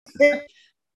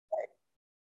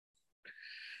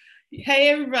Hey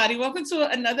everybody, welcome to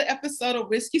another episode of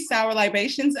Whiskey Sour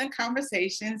Libations and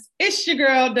Conversations. It's your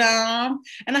girl Dom,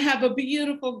 and I have a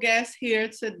beautiful guest here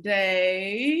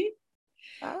today.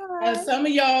 Some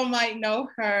of y'all might know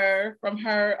her from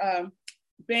her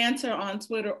banter on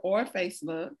Twitter or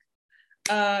Facebook.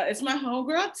 It's my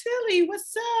homegirl Tilly.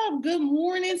 What's up? Good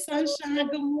morning, sunshine.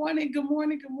 Good morning. Good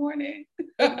morning. Good morning.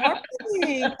 Good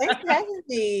morning. Thanks for having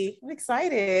me. I'm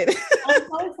excited. I'm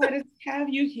so excited to have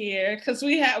you here because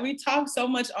we talk so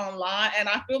much online, and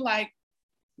I feel like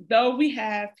though we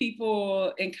have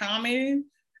people in common,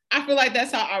 I feel like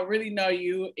that's how I really know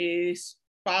you is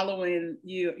following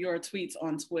your tweets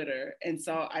on Twitter. And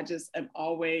so I just am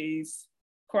always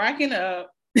cracking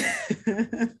up.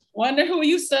 Wonder who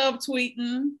you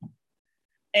subtweeting.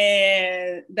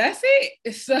 And that's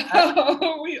it. So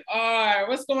we are.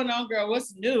 What's going on, girl?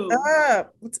 What's new?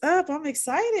 What's up? I'm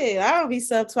excited. I don't be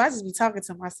subtweet. I just be talking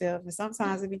to myself, and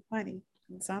sometimes it be funny.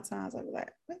 And sometimes I be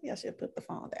like, maybe I should put the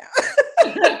phone down.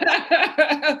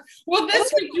 Well,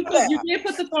 this week you did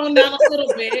put the phone down a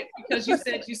little bit because you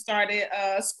said you started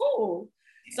school.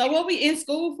 So what we in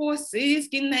school for, sis?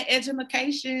 Getting that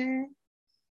education.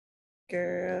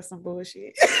 Girl, some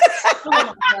bullshit. Oh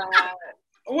my God.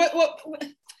 Well,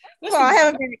 I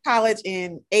haven't been in college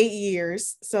in 8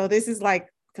 years, so this is like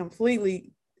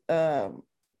completely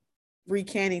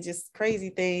recanting just crazy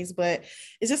things, but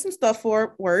it's just some stuff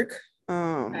for work.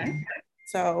 Okay.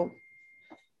 So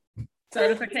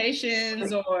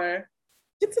certifications or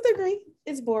it's a degree.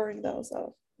 It's boring though,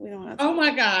 so we don't have to. Oh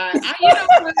my God. You know,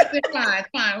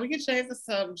 fine. We can change the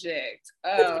subject.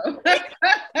 Let's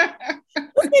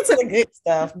get to the good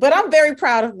stuff. But I'm very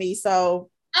proud of me. So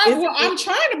I'm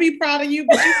trying to be proud of you,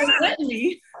 but you won't let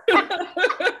me.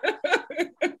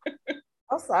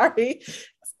 I'm sorry.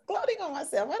 Gloating on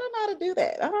myself. I don't know how to do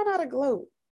that. I don't know how to gloat.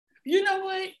 You know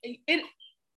what? It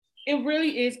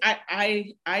really is.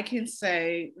 I can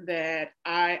say that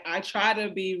I try to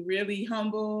be really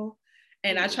humble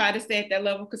and I try to stay at that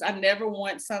level because I never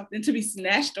want something to be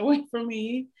snatched away from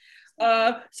me.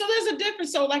 So there's a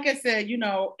difference. So like I said, you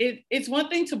know, it's one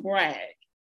thing to brag,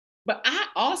 but I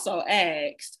also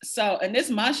asked. So, and this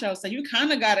is my show, so you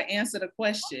kind of got to answer the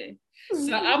question.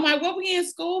 So I'm like, what we in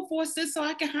school for, sis? So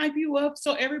I can hype you up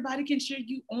so everybody can cheer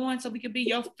you on so we can be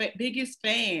your biggest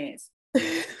fans.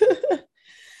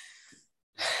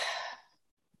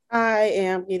 I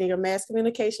am getting a mass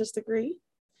communications degree.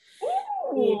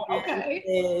 Ooh,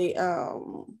 okay. I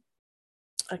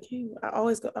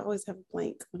always have a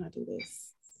blank when I do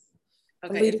this.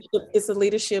 Okay. It's a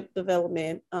leadership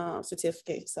development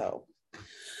certificate. So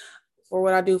for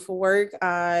what I do for work,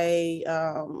 I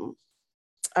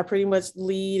pretty much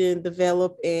lead and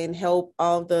develop and help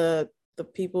all the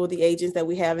people, the agents that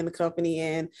we have in the company,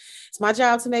 and it's my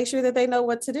job to make sure that they know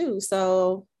what to do.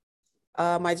 So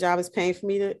my job is paying for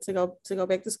me to go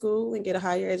back to school and get a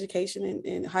higher education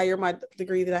and higher my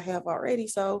degree that I have already.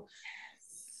 So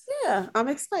yeah, I'm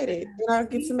excited. And I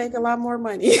get to make a lot more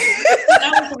money.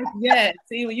 Yes.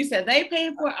 See, when you said they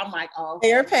paying for it, I'm like, oh,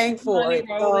 they're paying for it.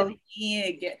 So,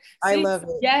 I love it.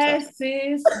 Yes,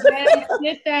 sis. Yes,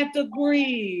 get that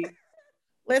degree.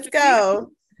 Let's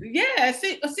go. Yeah,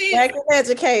 see, back and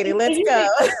educated. Let's go.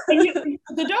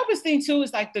 The dopest thing too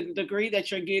is like the degree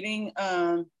that you're getting.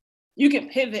 You can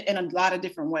pivot in a lot of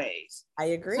different ways. I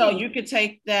agree. So you could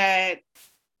take that,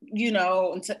 you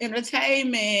know, into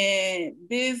entertainment,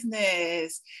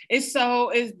 business. It's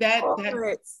that.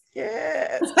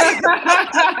 Yes.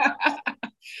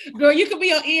 Girl, you could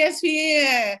be on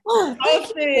ESPN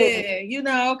hosting, you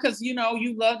know, because you know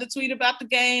you love to tweet about the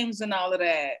games and all of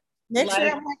that. Next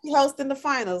year, I might be hosting the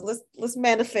finals. Let's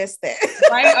manifest that.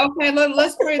 Right? Okay.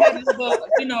 Let's pray that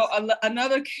you know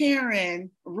another Karen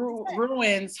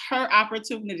ruins her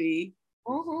opportunity.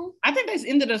 Mm-hmm. I think they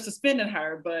ended up suspending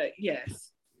her, but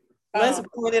yes. Let's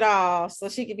put it off so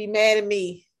she can be mad at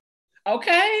me.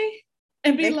 Okay.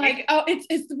 And be like, oh,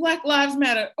 it's the Black Lives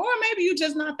Matter, or maybe you're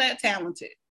just not that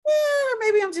talented. Yeah, or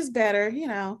maybe I'm just better. You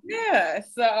know. Yeah.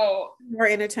 So more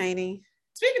entertaining.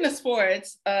 Speaking of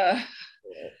sports,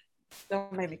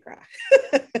 don't make me cry.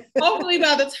 Hopefully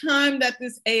by the time that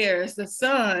this airs, the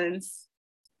Suns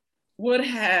would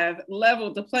have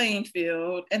leveled the playing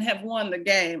field and have won the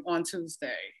game on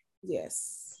Tuesday.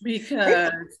 Yes. Because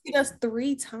they beat us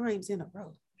 3 times in a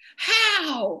row.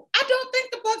 How? I don't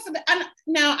think the Bucks are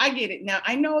now I get it. Now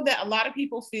I know that a lot of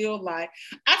people feel like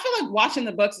watching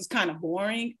the Bucks is kind of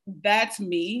boring. That's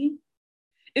me.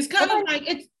 It's kind of like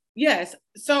it's yes.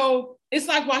 So it's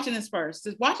like watching the Spurs.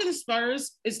 Watching the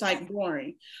Spurs is like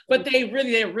boring, but they're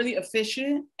really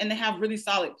efficient and they have really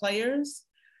solid players.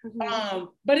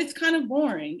 But it's kind of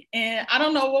boring, and I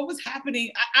don't know what was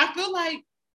happening. I feel like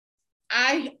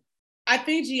I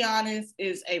think Giannis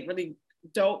is a really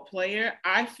dope player.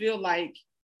 I feel like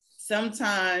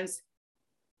sometimes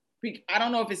I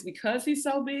don't know if it's because he's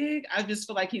so big. I just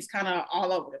feel like he's kind of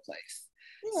all over the place.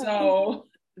 Yeah. So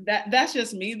that's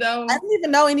just me though. I don't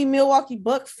even know any Milwaukee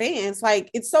Bucks fans.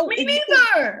 Like it's so me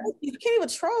neither. You can't even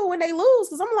troll when they lose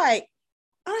because I'm like,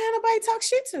 I don't have nobody to talk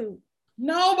shit to.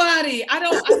 Nobody. I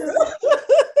don't.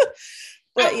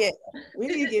 But yeah, we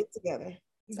need to get together.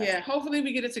 So. Yeah, hopefully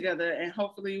we get it together and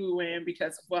hopefully we win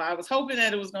because I was hoping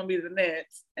that it was going to be the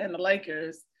Nets and the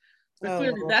Lakers. But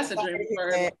clearly that's a dream for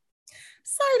her.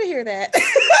 Sorry to hear that.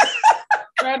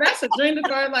 Bro, that's a dream to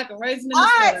bird like a raisin in the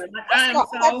sun. Like, I have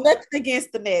nothing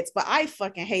against the Nets, but I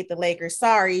fucking hate the Lakers.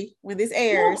 Sorry, when this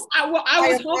airs. I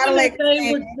was hoping that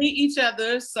they would beat each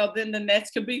other so then the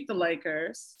Nets could beat the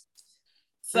Lakers.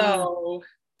 So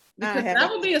because that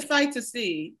would be a sight to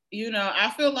see. You know,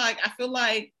 I feel like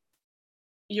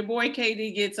your boy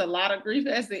KD gets a lot of grief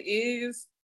as it is.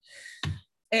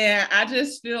 And I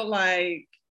just feel like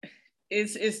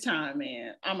it's time,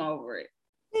 man. I'm over it.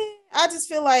 I just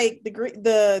feel like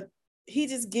the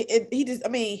decision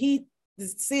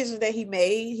that he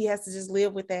made, he has to just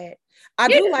live with that. I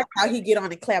do like how he get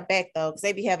on and clap back though, because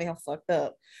they be having him fucked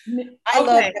up. I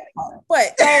love that part.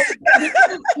 But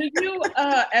did you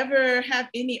ever have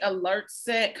any alerts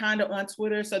set kind of on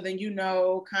Twitter so then you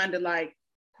know kind of like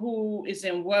who is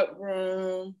in what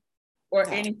room or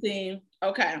anything?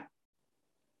 Okay.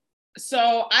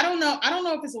 So I don't know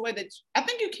if it's a way that I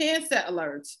think you can set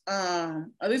alerts.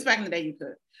 At least back in the day you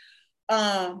could.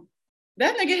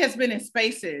 That nigga has been in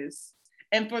Spaces.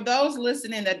 And for those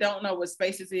listening that don't know what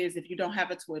Spaces is, if you don't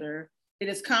have a Twitter, it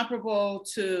is comparable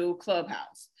to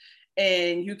Clubhouse.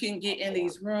 And you can get in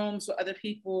these rooms with other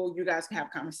people. You guys can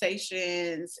have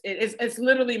conversations. It's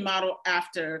literally modeled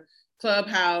after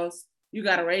Clubhouse. You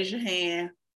got to raise your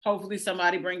hand. Hopefully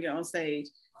somebody bring you on stage.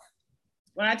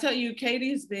 When I tell you,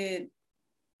 Katie's been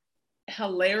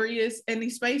hilarious in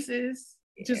these Spaces,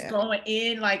 just going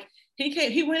in. Like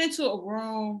he went into a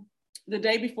room the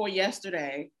day before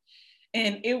yesterday,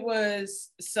 and it was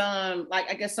some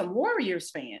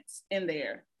Warriors fans in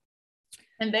there,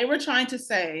 and they were trying to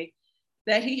say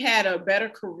that he had a better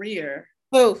career.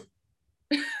 Oh,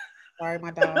 sorry,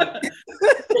 my dog.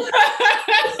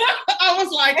 I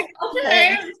was like,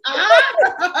 okay.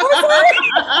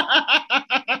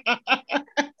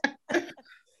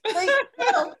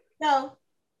 No.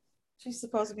 She's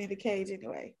supposed to be in the cage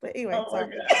anyway. But anyway,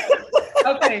 sorry.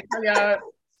 Okay, so y'all,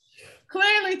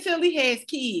 clearly Tilly has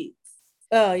kids.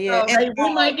 Oh yeah. So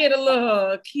we might get a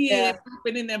little kid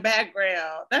popping in the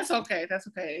background. That's okay.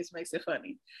 It makes it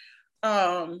funny.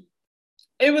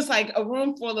 It was like a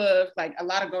room full of like a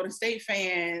lot of Golden State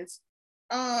fans.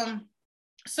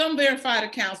 Some verified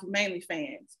accounts, mainly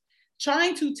fans,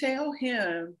 trying to tell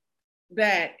him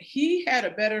that he had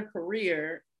a better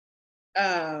career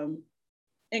in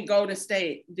Golden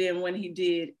State than when he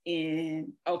did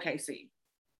in OKC.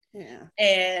 Yeah.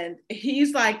 And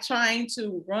he's like trying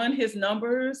to run his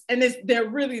numbers, and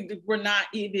we're not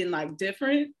even like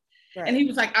different. Right. And he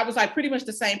was like, I was like pretty much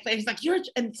the same player. He's like,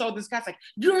 and so this guy's like,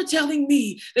 you're telling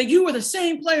me that you were the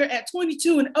same player at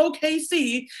 22 in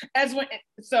OKC as when.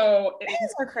 So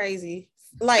these are crazy.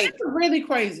 Like it's really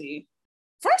crazy.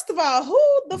 First of all, who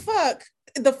the fuck?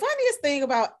 The funniest thing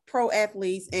about pro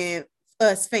athletes and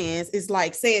us fans is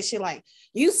like saying shit like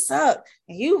you suck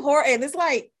and you whore, and it's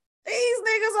like these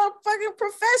niggas are fucking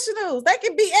professionals. They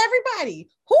can beat everybody.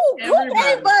 Who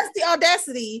gave us the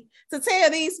audacity to tell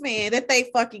these men that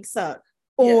they fucking suck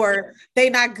or they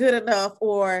not good enough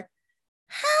or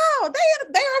how they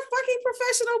are fucking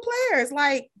professional players?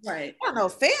 Like, right. I don't know.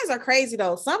 Fans are crazy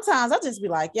though. Sometimes I just be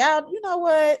like, y'all, you know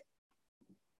what?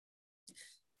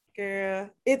 Girl,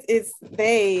 I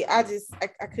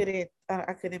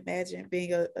couldn't imagine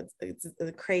being a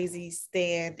crazy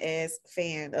stan-ass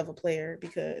fan of a player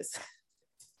because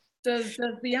does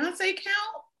Beyonce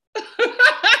count?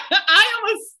 I am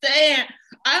a stan.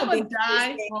 I'm a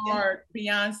die-hard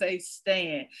Beyonce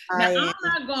stan.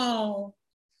 Now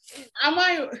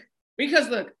because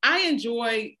look, I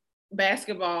enjoy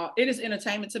basketball. It is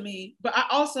entertainment to me, but I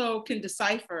also can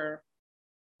decipher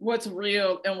what's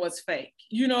real and what's fake.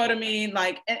 You know what I mean?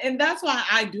 Like, and that's why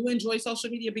I do enjoy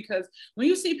social media, because when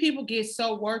you see people get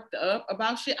so worked up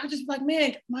about shit, I just be like,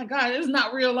 man, my God, it's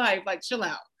not real life. Like, chill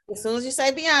out. As soon as you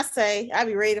say Beyonce, I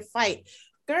be ready to fight.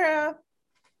 Girl,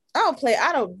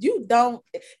 you know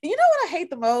what I hate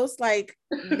the most? Like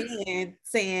men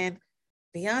saying,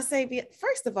 Beyonce,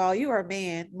 first of all, you are a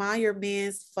man. Mind your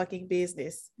man's fucking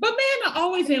business. But men are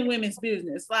always in women's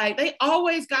business. Like they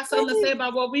always got something to say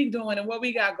about what we doing and what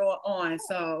we got going on.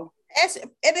 So and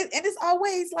it's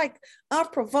always like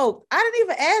unprovoked. I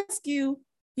didn't even ask you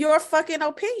your fucking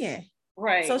opinion.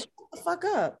 Right. So shut the fuck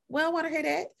up. We don't want to hear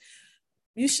that.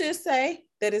 You should say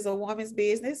that is a woman's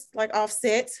business, like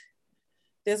Offset.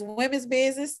 There's women's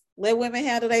business. Let women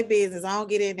handle their business. I don't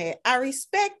get in there. I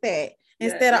respect that.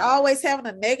 Instead of always having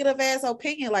a negative ass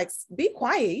opinion, like be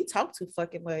quiet. You talk too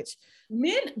fucking much.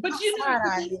 Men, but you know,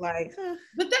 like,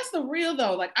 but that's the real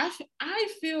though. Like I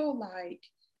feel like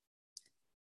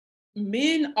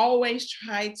men always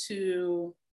try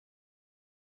to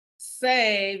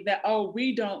say that, oh,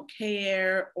 we don't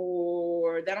care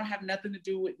or that don't have nothing to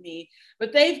do with me,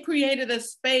 but they've created a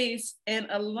space and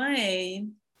a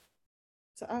lane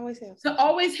to always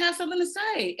have something to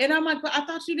say. And I'm like, but I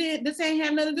thought you did. This ain't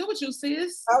have nothing to do with you,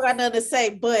 sis. I got nothing to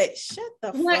say, but shut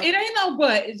the fuck up. It ain't no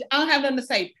but. I don't have nothing to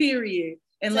say, period.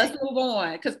 And let's move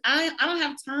on. Because I don't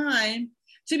have time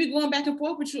to be going back and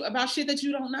forth with you about shit that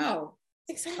you don't know.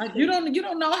 Exactly. Like you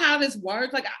don't know how this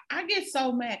works. Like I get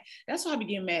so mad. That's why I be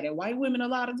getting mad at white women a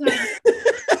lot of times.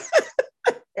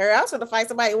 I was trying to fight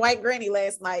somebody white granny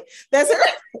last night. That's her.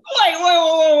 Like,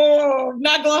 whoa.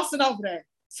 Not glossing over that.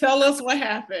 Tell us what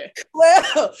happened. Well,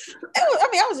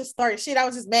 I was just starting shit. I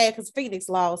was just mad because Phoenix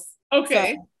lost.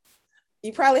 Okay. So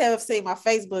you probably haven't seen my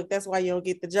Facebook. That's why you don't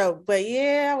get the joke. But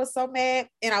yeah, I was so mad.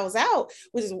 And I was out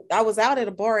at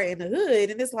a bar in the hood.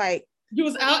 And it's like. You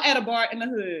was out at a bar in the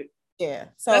hood. Yeah.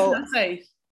 So. That's not safe.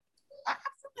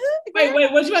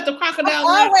 Wait, was you at the Crocodile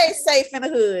Lounge? Always safe in the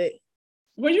hood.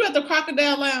 Were you at the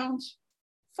Crocodile Lounge?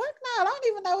 Fuck no, I don't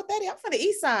even know what that is. I'm from the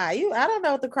east side. I don't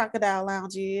know what the Crocodile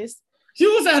Lounge is.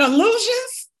 You was at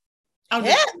Illusions?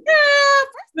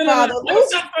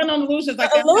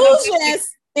 Illusions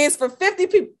is for 50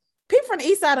 people. People from the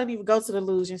east side don't even go to the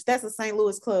Illusions. That's a St.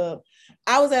 Louis club.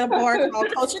 I was at a bar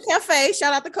called Culture Cafe.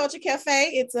 Shout out to Culture Cafe.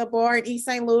 It's a bar in East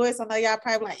St. Louis. I know y'all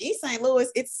probably like East St. Louis.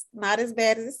 It's not as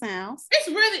bad as it sounds. It's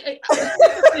really,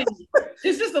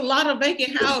 it's just a lot of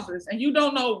vacant houses, and you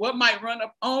don't know what might run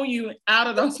up on you out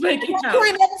of those vacant houses. You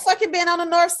ain't never fucking been on the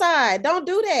north side. Don't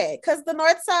do that, because the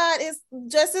north side is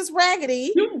just as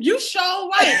raggedy. You show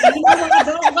right. You know what I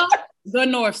don't go? The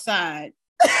north side.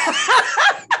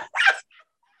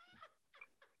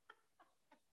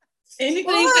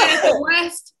 Anything that's the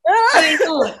west,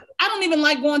 I don't even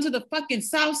like going to the fucking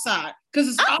south side because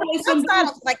it's always some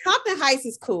like Compton Heights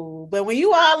is cool, but when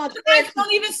you all on Compton Heights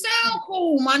don't even sound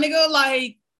cool, my nigga.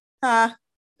 Like,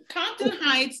 Compton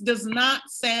Heights does not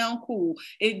sound cool.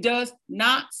 It does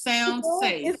not sound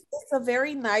safe. It's a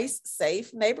very nice,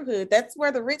 safe neighborhood. That's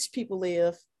where the rich people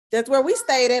live. That's where we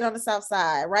stayed at on the south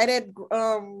side, right at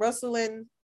Russell and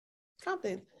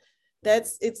Compton.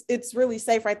 It's really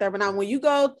safe right there. But now when you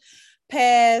go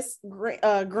past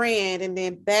Grand and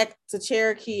then back to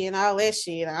Cherokee and all that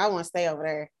shit, I want to stay over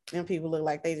there. Them people look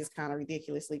like they just kind of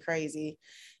ridiculously crazy,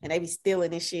 and they be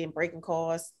stealing this shit and breaking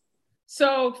cars.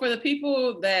 So for the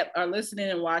people that are listening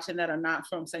and watching that are not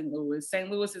from St.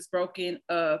 Louis is broken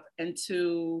up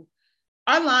into,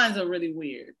 our lines are really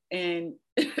weird, and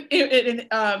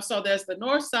so there's the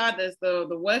north side, there's the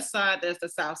west side, there's the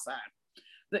south side.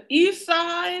 The east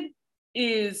side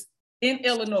is in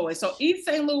Illinois. So East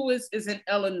St. Louis is in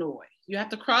Illinois. You have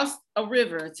to cross a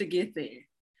river to get there.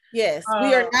 Yes,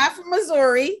 we are not from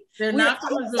Missouri. They're not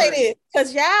from Missouri.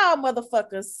 Because y'all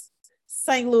motherfuckers,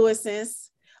 St. Louisans,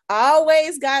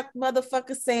 always got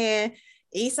motherfuckers saying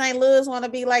East St. Louis want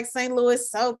to be like St. Louis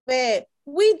so bad.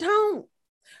 We don't.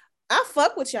 I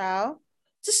fuck with y'all.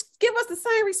 Just give us the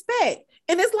same respect.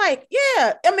 And it's like,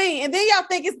 yeah, I mean, and then y'all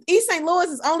think it's East St. Louis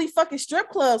is only fucking strip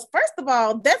clubs. First of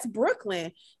all, that's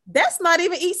Brooklyn. That's not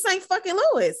even East St. fucking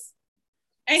Louis.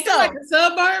 Ain't that like a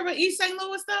suburb of East St.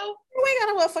 Louis though? We ain't got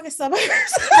no motherfucking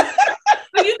suburbs.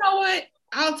 But you know what?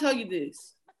 I'll tell you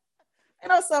this.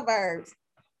 Ain't no suburbs.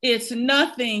 It's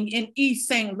nothing in East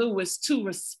St. Louis to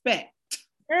respect.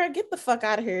 Girl, get the fuck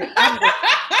out of here.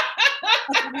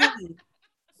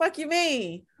 Fuck you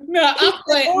mean? No, I'm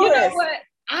playing. You know what?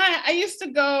 I used to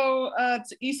go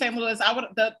to East St. Louis.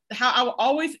 How I would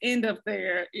always end up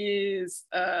there is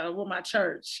with my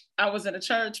church. I was in a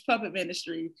church puppet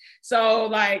ministry, so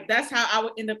like that's how I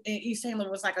would end up in East St.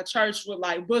 Louis. Like a church would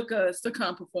like book us to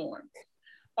come perform.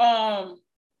 I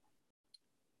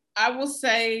will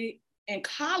say in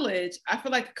college, I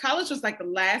feel like college was like the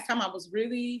last time I was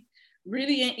really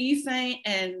in East St.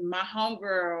 And my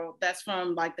homegirl that's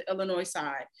from like the Illinois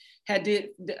side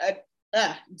did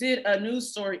a news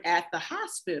story at the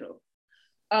hospital.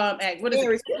 At what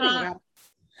is it?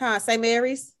 St.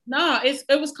 Mary's? No,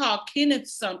 it was called Kenneth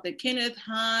something. Kenneth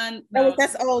Hahn. No.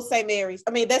 That's old St. Mary's.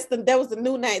 I mean, that was the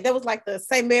new name. That was like the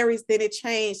St. Mary's, then it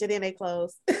changed and then they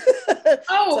closed.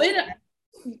 Oh,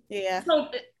 yeah. So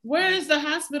where is the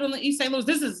hospital in East St. Louis?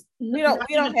 We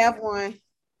don't have one.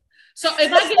 So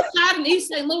if I get shot in East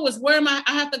St. Louis, where am I?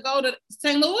 I have to go to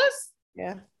St. Louis?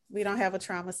 Yeah, we don't have a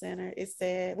trauma center. It's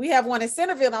sad. We have one in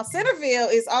Centerville. Now, Centerville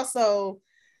is also,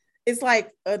 it's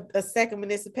like a second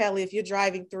municipality. If you're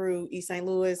driving through East St.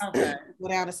 Louis, okay, go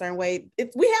down a certain way.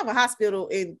 We have a hospital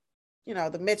in,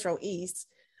 the Metro East,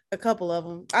 a couple of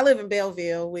them. I live in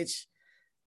Belleville, which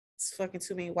is fucking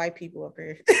too many white people up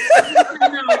here.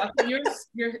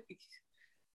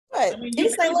 But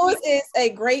East St. Louis is a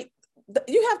great,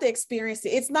 you have to experience it.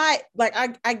 It's not like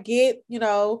I get,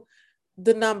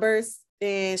 the numbers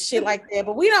and shit like that,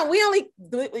 but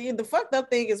the fucked up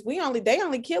thing is they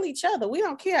only kill each other. We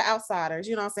don't care outsiders,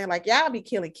 you know what I'm saying? Like, y'all be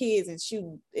killing kids and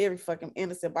shooting every fucking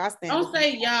innocent bystander. Don't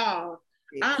say y'all.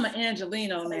 I'm an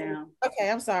Angelino now. Okay,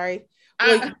 I'm sorry.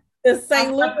 The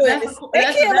St. Louis,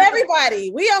 they kill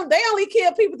everybody. They only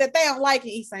kill people that they don't like in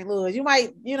East St. Louis. You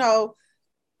might,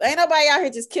 ain't nobody out here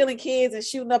just killing kids and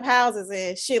shooting up houses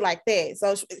and shit like that.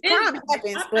 So crime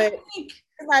happens, but it's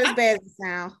not as bad as it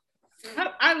sounds.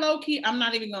 I low key, I'm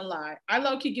not even gonna lie. I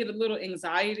low key get a little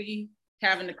anxiety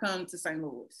having to come to St.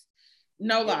 Louis.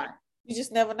 No lie. You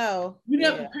just never know.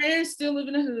 My parents still live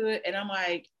in the hood, and I'm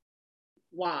like,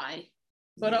 why?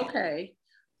 But okay.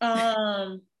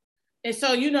 And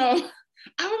so I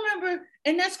remember,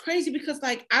 and that's crazy because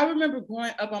like I remember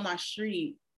growing up on my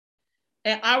street,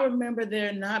 and I remember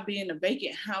there not being a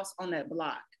vacant house on that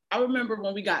block. I remember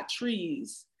when we got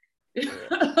trees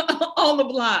on the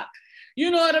block. You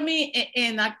know what I mean?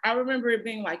 And I remember it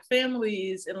being like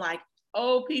families and like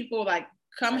old people like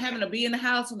having to be in the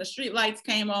house when the street lights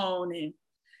came on and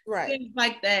things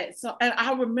like that. So, and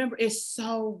I remember it's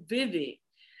so vivid.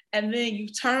 And then you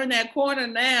turn that corner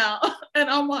now, and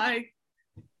I'm like,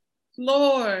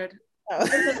 Lord,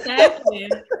 what is happening?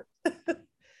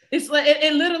 It's like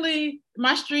it literally.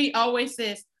 My street always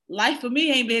says, "Life for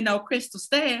me ain't been no crystal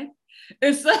stair."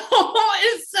 And so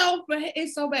it's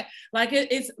so bad. Like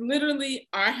it's literally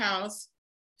our house,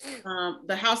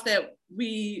 the house that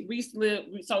we used to live.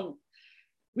 So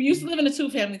we used to live in a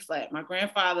 2-family flat. My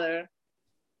grandfather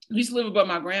used to live above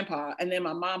my grandpa, and then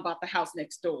my mom bought the house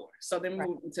next door. So then we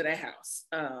moved into that house.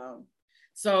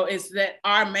 So it's that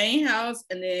our main house,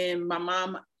 and then my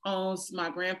mom owns my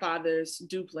grandfather's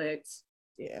duplex.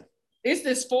 Yeah, it's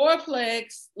this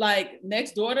 4-plex like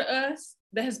next door to us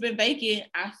that has been vacant,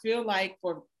 I feel like,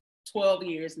 for 12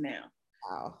 years now.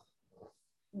 Wow.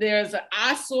 There's an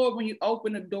eyesore when you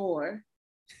open the door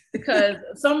because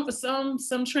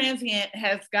some transient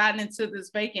has gotten into this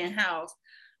vacant house.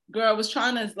 Girl was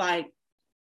trying to like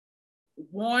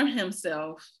warm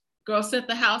himself. Girl set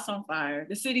the house on fire.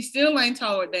 The city still ain't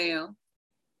tore it down.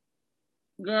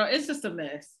 Girl, it's just a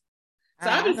mess. So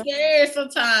I be scared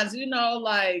sometimes,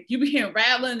 like you be hearing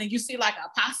rattling and you see like a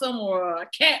possum or a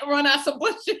cat run out some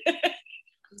bushes.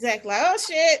 Exactly. Oh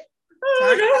shit.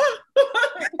 Oh,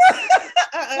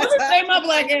 let me take my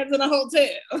black ass in a hotel.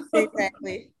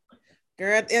 Exactly.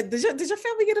 Girl, did your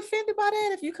family get offended by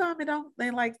that if you come and they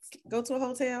like go to a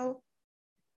hotel?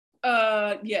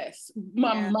 Yes.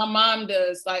 My mom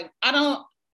does. Like I don't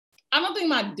think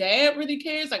my dad really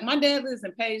cares. Like my dad lives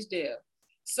in Pagedale.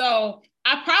 So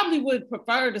I probably would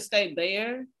prefer to stay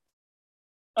there.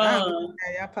 Y'all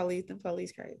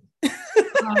police crazy.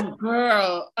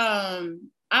 Girl, I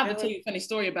have to tell you a funny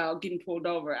story about getting pulled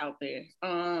over out there.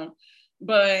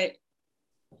 But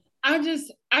I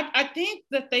think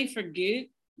that they forget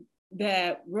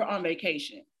that we're on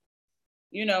vacation.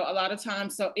 A lot of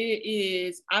times. So it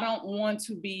is, I don't want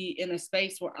to be in a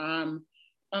space where I'm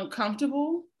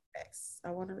uncomfortable. Yes,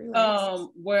 I want to relax.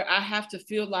 Where I have to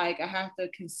feel like I have to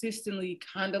consistently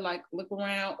kind of like look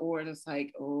around, or it's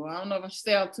like, oh, I don't know if I should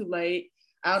stay out too late.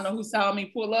 I don't know who saw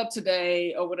me pull up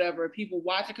today or whatever. People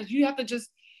watching, because you have to just,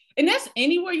 and that's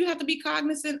anywhere, you have to be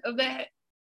cognizant of that.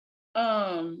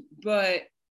 But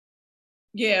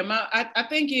yeah, I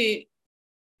think it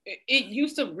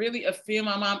used to really offend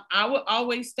my mom. I would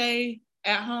always stay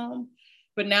at home,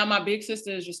 but now my big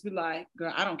sister is just be like,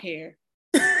 girl, I don't care.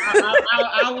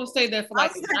 I will stay there for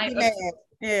like a night.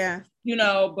 Yeah.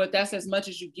 But that's as much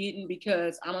as you're getting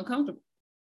because I'm uncomfortable.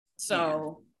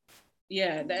 So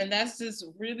yeah, and that's just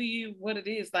really what it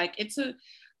is. Like it took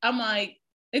my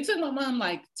mom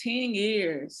like 10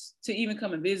 years to even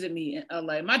come and visit me in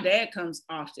LA. My dad comes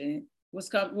often, was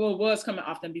coming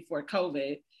often before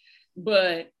COVID.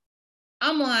 But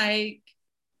I'm like,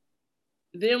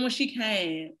 then when she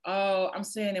came, I'm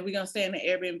saying that we're gonna stay in the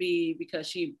Airbnb because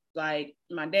she like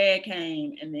my dad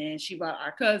came and then she brought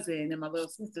our cousin and my little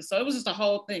sister. So it was just a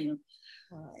whole thing.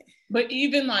 Right. But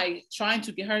even like trying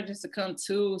to get her just to come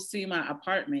to see my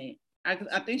apartment, I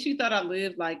think she thought I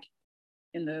lived like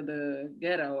in the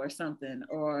ghetto or something,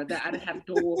 or that I didn't have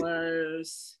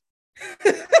doors.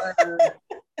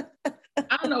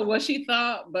 I don't know what she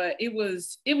thought, but it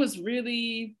was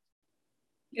really,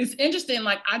 it's interesting.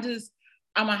 Like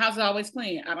my house is always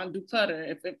clean. I don't do clutter.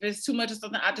 If it's too much of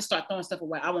something, I just start throwing stuff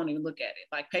away. I won't even look at it.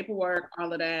 Like paperwork,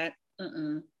 all of that. I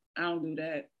don't do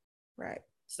that. Right.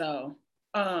 So,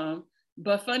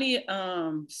 but funny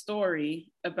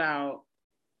story about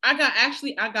I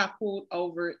got pulled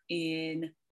over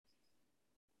in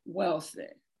Wellston.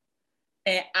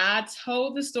 And I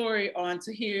told the story on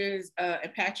Tahir's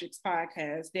and Patrick's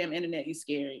podcast, Damn Internet, You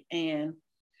Scary. And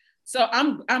so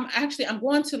I'm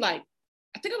going to like,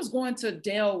 I think I was going to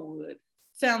Dalewood.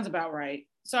 Sounds about right.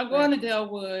 So I go into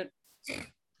Dalewood,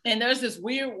 and there's this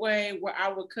weird way where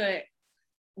I would cut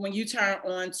when you turn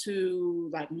on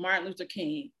to like Martin Luther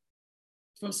King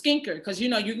from Skinker, because you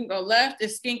can go left,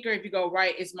 it's Skinker. If you go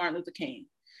right, it's Martin Luther King.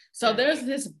 So there's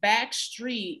this back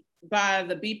street by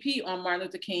the BP on Martin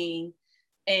Luther King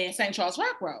and St. Charles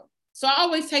Rock Road. So I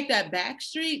always take that back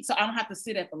street so I don't have to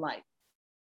sit at the light.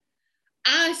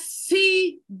 I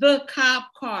see the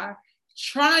cop car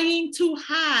trying to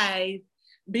hide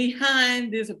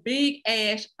behind this big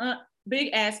ass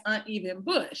uneven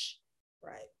bush.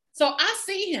 Right. So I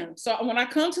see him. So when I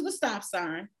come to the stop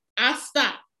sign, I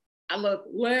stop. I look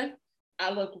left,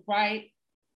 I look right,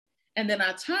 and then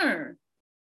I turn.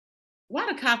 Why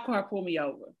the cop car pull me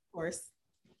over? Of course.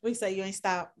 We say you ain't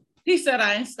stopped. He said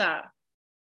I ain't stopped.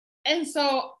 And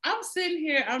so I'm sitting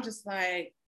here, I'm just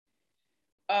like,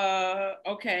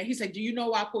 okay. He said, do you know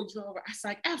why I pulled you over? I was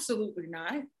like, absolutely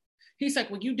not. He's like,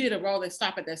 well, you did a roll and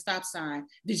stop at that stop sign.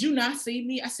 Did you not see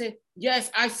me? I said, yes,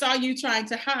 I saw you trying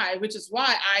to hide, which is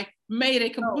why I made a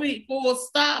complete full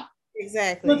stop.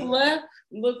 Exactly. Look left,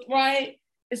 look right.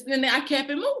 And then I kept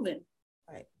it moving.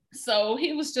 Right. So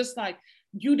he was just like,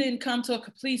 you didn't come to a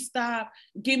complete stop.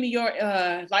 Give me your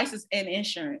license and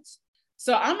insurance.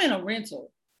 So I'm in a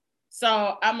rental.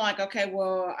 So I'm like, okay,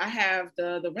 well, I have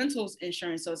the rentals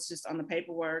insurance. So it's just on the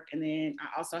paperwork. And then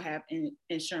I also have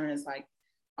insurance like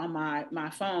on my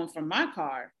phone from my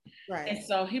car. Right. And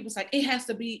so he was like, it has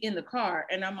to be in the car.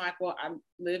 And I'm like, well, I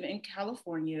live in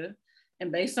California.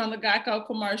 And based on the Geico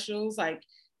commercials, like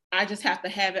I just have to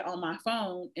have it on my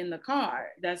phone in the car.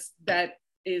 That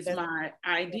is my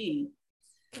ID.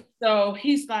 So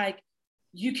he's like,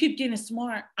 you keep getting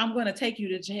smart. I'm going to take you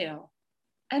to jail.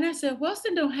 And I said,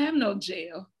 Wellston don't have no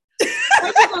jail.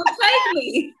 Where you going to take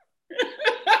me?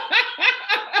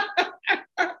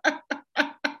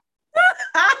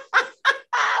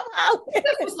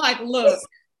 This was like, look.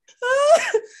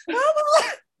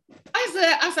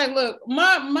 I said, look,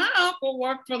 my uncle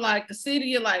worked for like the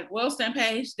city of like Wellston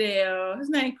Pagedale. His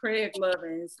name Craig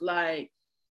Lovins. Like,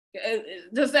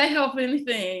 does that help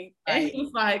anything? And he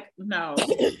was like, no.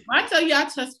 I tell you, I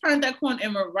just turned that corner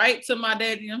and went right to my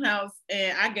daddy's house,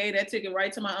 and I gave that ticket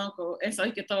right to my uncle, and so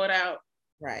he could throw it out.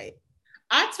 Right.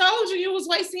 I told you was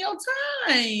wasting your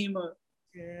time.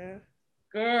 Yeah.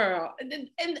 Girl.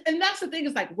 And that's the thing,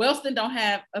 is like Wellston don't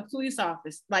have a police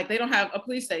office. Like they don't have a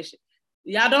police station.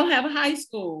 Y'all don't have a high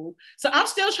school. So I'm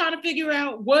still trying to figure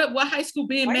out what high school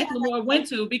Ben McLemore went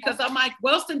to, because I'm like,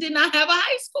 Wellston did not have a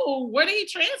high school. Where did he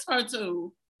transfer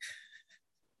to?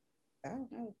 I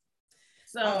don't know.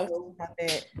 So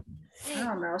I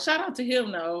don't know. Shout out to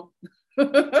him though.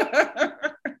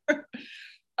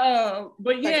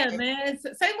 But yeah, man,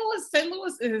 St.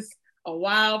 Louis is a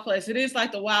wild place. It is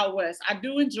like the Wild West. I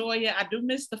do enjoy it. I do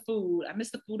miss the food. I miss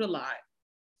the food a lot.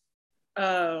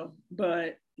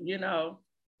 But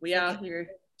we out here.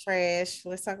 Trash.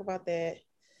 Let's talk about that.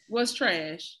 What's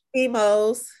trash?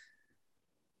 Emos.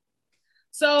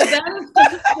 So that is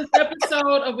this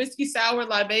episode of Whiskey Sour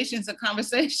Libations and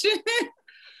Conversation.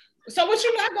 So what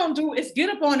you're not gonna do is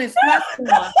get up on this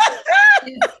platform.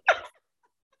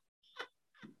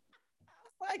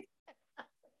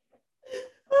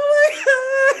 Oh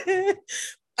my God.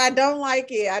 I don't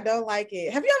like it. Have you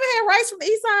ever had rice from the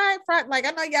East Side? Like,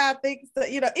 I know y'all think,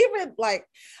 even like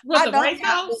what, the Rice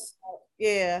House?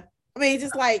 Yeah. I mean,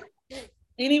 just like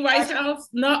any Rice House?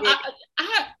 No, yeah.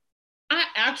 I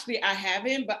actually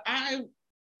haven't, but I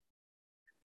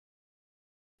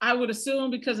would assume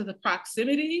because of the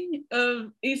proximity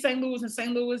of East St. Louis and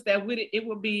St. Louis that it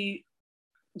would be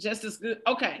just as good.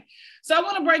 Okay, so I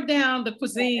want to break down the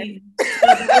cuisine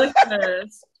of the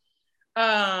listeners.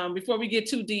 before we get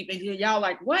too deep, and y'all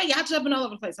like, what? Y'all jumping all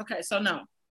over the place. Okay, so no.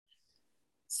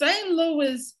 St.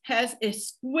 Louis has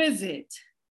exquisite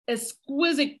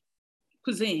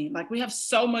cuisine. Like, we have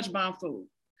so much bomb food.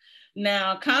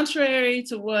 Now, contrary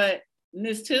to what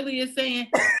Miss Tilly is saying,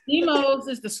 Imo's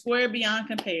is the square beyond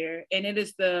compare, and it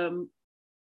is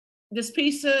this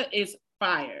pizza is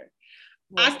fire.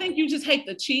 I think you just hate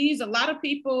the cheese. A lot of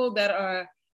people that are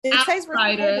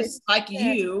outsiders like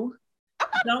you. I'm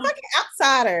not a fucking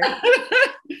outsider.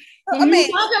 I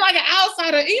mean, talking like an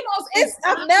outsider. Imo's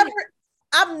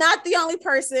I'm not the only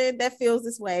person that feels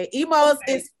this way. Imo's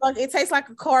it tastes like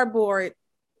a cardboard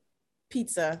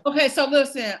pizza. Okay, so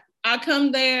listen, I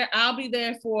come there, I'll be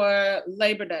there for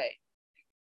Labor Day.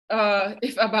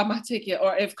 If I buy my ticket,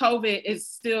 or if COVID is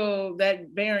still, that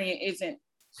variant isn't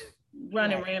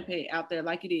running rampant out there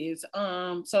like it is.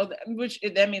 Which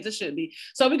that means it should be.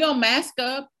 So we're gonna mask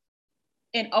up,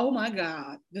 and oh my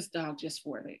God, this dog just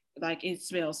farted. Like, it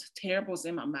smells terrible. It's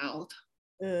in my mouth.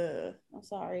 I'm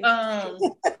sorry. I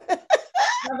was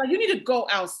like, you need to go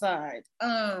outside.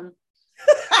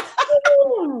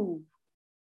 Ooh,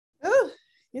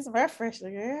 it's a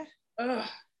refresher,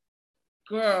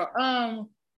 girl.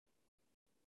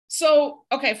 So,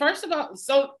 okay, first of all,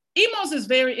 so Imo's is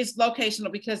it's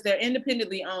locational because they're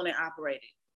independently owned and operated.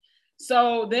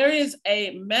 So there is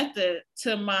a method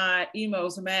to my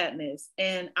Imo's madness,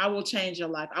 and I will change your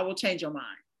life. I will change your mind.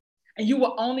 And you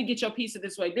will only get your pizza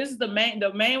this way. This is the main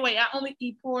way. I only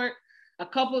eat pork a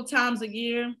couple of times a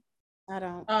year. I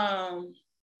don't.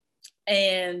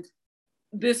 And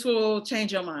this will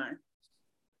change your mind.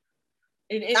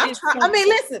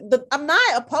 Listen, I'm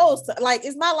not opposed to, like,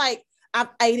 it's not like I've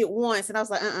ate it once and I was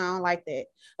like, I don't like that.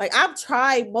 Like, I've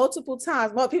tried multiple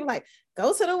times. More people like,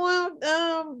 go to the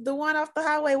one off the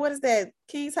highway. What is that?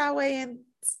 Kings Highway, and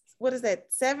what is that?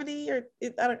 70 or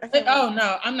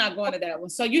no, I'm not going to that one.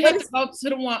 So you have to go to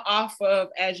the one off of,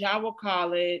 as y'all will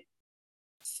call it,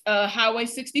 Highway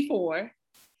 64.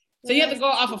 So you have to go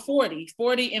off of 40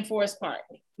 in Forest Park.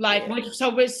 Like, it's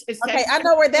okay, I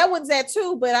know where that one's at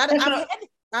too, but I've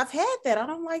had that. I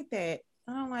don't like that.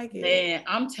 I don't like it. Man,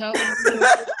 I'm telling you,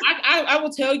 I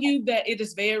will tell you that it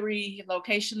is very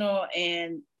locational,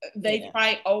 and they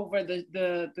fight over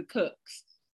the cooks.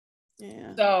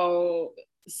 Yeah. So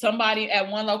somebody at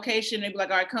one location, they be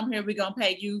like, all right, come here, we're gonna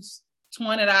pay you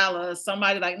 $20.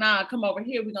 Somebody like, nah, come over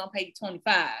here, we're gonna pay you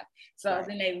 25. So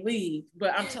then they leave.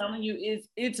 But I'm telling you,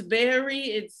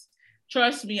 it's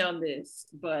trust me on this.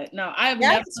 But no, I've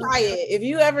never try it. If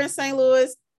you ever in St.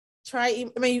 Louis, try.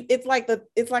 I mean, it's like a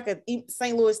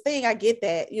St. Louis thing. I get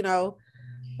that, you know.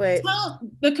 But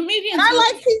the comedians, I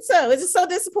like pizza. It's just so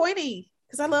disappointing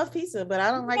because I love pizza, but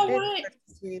I don't like that.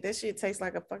 That shit tastes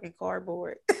like a fucking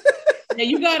cardboard.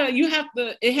 Yeah,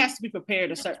 it has to be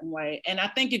prepared a certain way. And I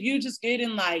think if you just get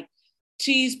in like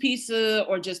cheese pizza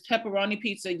or just pepperoni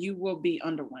pizza, you will be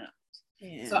underwhelmed.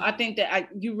 Yeah. So I think that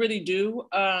you really do.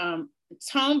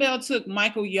 Tone Bell took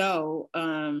Michael Yo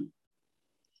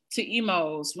to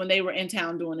Imo's when they were in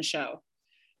town doing the show.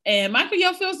 And Michael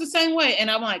Yo feels the same way. And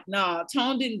I'm like, no,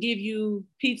 Tone didn't give you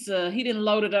pizza. He didn't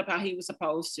load it up how he was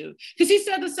supposed to. Because he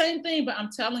said the same thing, but I'm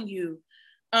telling you,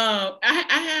 I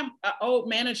have an old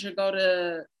manager go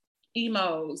to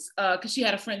Imo's because she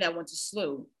had a friend that went to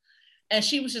SLU. And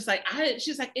she was just like,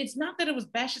 she's like, it's not that it was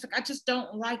bad. She's like, I just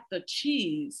don't like the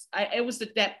cheese. It was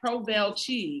that Provel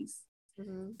cheese.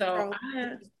 Mm-hmm. So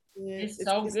it's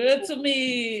so good to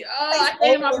me. Oh, I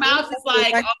think my mouth is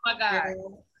like, oh my God.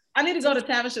 I need to go to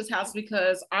Tavisha's house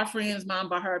because our friend's mom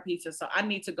bought her a pizza. So I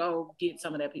need to go get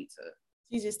some of that pizza.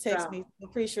 She just texted me. I'm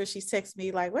pretty sure she's texted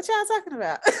me like, what y'all talking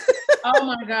about? Oh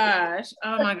my gosh.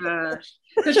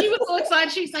 Because she was so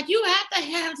excited. She's like, you have to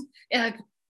have,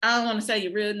 I don't want to say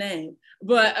your real name,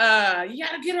 but you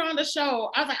got to get her on the show.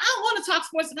 I was like, I don't want to talk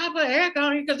sports if I put Eric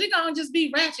on here because we're going to just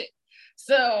be ratchet.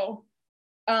 So,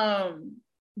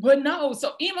 but no,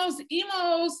 so Imo's,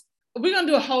 we're going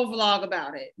to do a whole vlog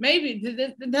about it. Maybe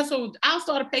that's what I'll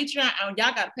start a Patreon and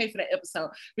y'all got to pay for that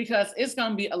episode because it's going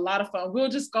to be a lot of fun. We'll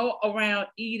just go around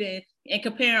eating and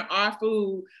comparing our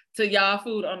food to y'all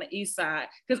food on the East Side.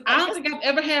 Because I don't think I've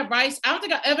ever had rice. I don't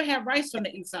think I've ever had rice from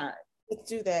the East Side. Let's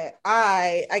do that.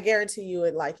 I guarantee you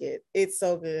would like it. It's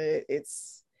so good.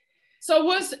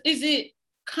 So is it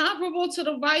comparable to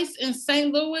the rice in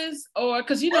St. Louis? Or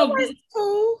because it's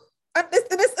cool.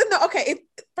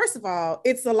 First of all,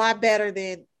 it's a lot better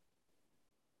than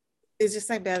it's just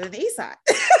ain't better than the East Side.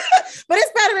 But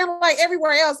it's better than like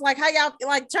everywhere else. Like how y'all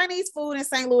like Chinese food in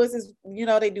St. Louis is,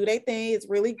 they do their thing.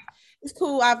 It's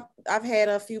cool. I've had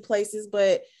a few places,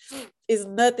 but it's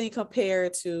nothing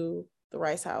compared to the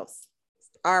Rice House.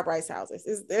 Our rice houses.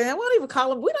 We don't even call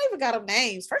them. We don't even got them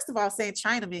names. First of all, saying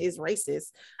Chinaman is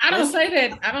racist. I don't say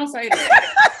that. I don't say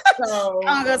that. So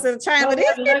I'm gonna say China. These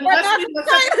people are let's not be from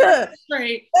China.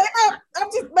 straight. I'm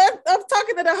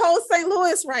talking to the whole St.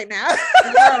 Louis right now.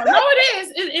 No, it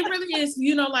is. It really is.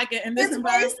 You know, like in this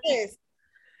environment. Racist.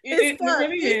 It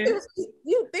really is. These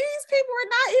people are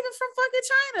not even from fucking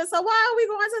China. So why are we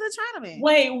going to the Chinaman?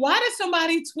 Wait, why did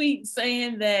somebody tweet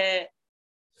saying that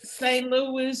St.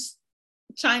 Louis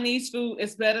Chinese food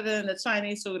is better than the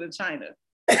Chinese food in China?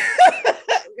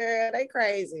 Girl, they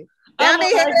crazy. Have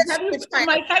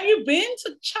you been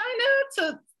to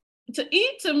China to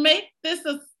eat, to make this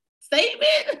a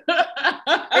statement?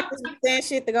 Saying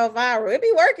shit to go viral. It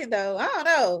be working though. I don't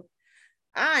know.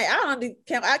 I don't do.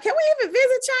 Can we even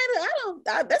visit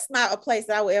China? That's not a place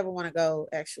that I would ever want to go.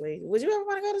 Actually, would you ever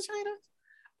want to go to China?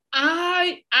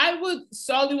 I would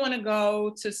solely want to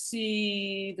go to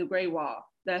see the Great Wall.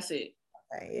 That's it.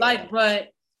 Okay, yeah. But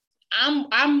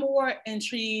I'm more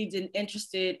intrigued and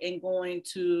interested in going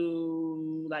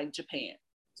to like Japan.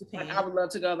 Like I would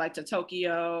love to go like to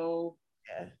Tokyo.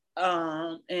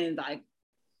 Yeah. And like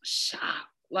shop,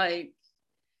 like,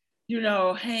 you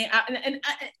know, hang out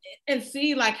and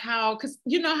see like how, because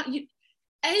you know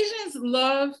Asians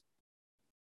love,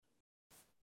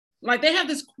 like they have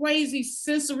this crazy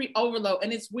sensory overload,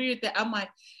 and it's weird that I'm like,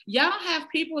 y'all don't have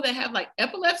people that have like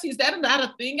epilepsy? Is that not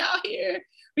a thing out here?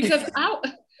 Because I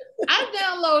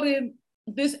downloaded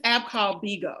this app called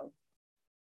Bigo,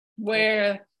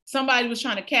 where somebody was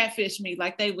trying to catfish me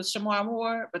like they was Shamar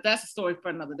Moore, but that's a story for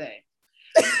another day.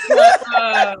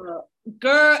 But,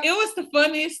 girl, it was the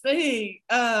funniest thing.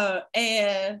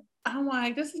 And I'm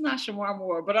like, this is not Shamar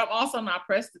Moore, but I'm also not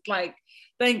pressed. Like,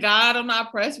 thank God I'm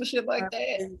not pressed with shit like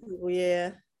that.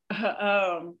 Yeah.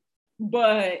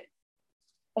 But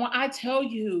when I tell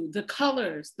you the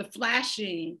colors, the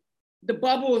flashing, the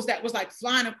bubbles that was like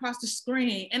flying across the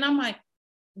screen, and I'm like,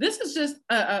 this is just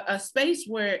a space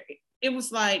where it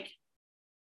was like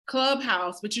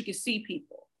Clubhouse, but you could see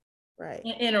people, right,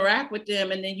 and interact with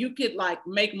them, and then you could like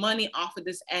make money off of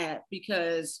this app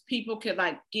because people could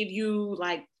like give you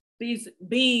like these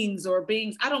beans.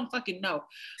 I don't fucking know.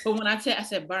 But when I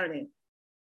said, Vernon,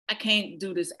 I can't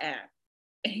do this app,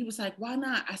 and he was like, why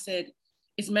not? I said,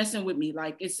 it's messing with me.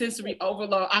 Like, it's sensory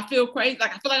overload. I feel crazy.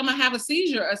 Like, I feel like I'm gonna have a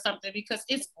seizure or something, because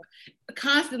it's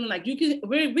constantly like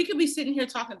we could be sitting here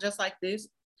talking just like this,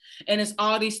 and it's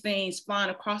all these things flying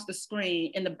across the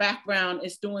screen. In the background,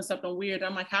 it's doing something weird.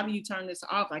 I'm like, how do you turn this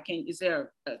off? I can't. Is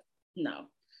there no?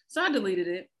 So I deleted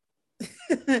it.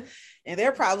 And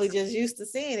they're probably just used to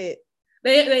seeing it.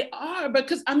 They are,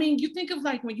 because I mean, you think of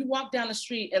like when you walk down the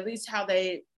street, at least how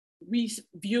they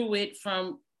view it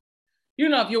from, you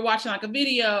know, if you're watching like a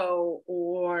video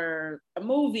or a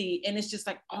movie, and it's just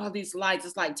like all these lights,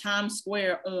 it's like Times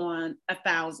Square on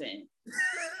 1,000.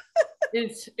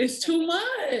 It's too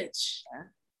much.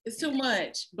 It's too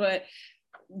much. But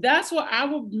that's where I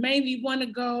would mainly want to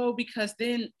go, because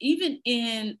then even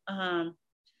in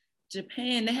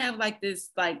Japan, they have like this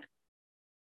like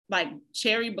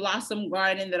cherry blossom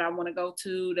garden that I want to go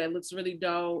to that looks really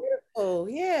dope. Oh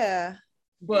yeah.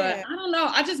 But yeah. I don't know.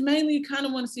 I just mainly kind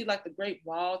of want to see like the Great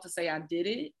Wall to say I did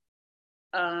it.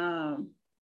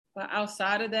 But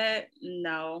outside of that,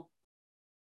 no,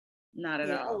 not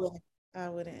at all. I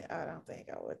wouldn't. I don't think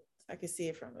I would. I could see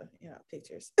it from the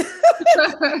pictures. I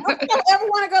don't ever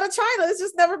want to go to China. It's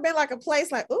just never been like a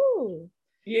place like, ooh,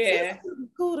 yeah,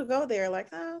 cool to go there. Like,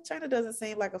 oh, China doesn't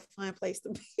seem like a fun place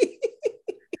to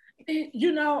be.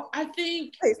 You know, I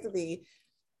think place to be.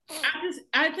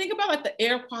 I think about like the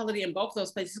air quality in both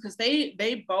those places, because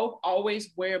they both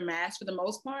always wear masks for the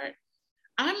most part.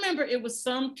 I remember it was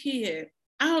some kid,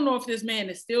 I don't know if this man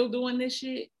is still doing this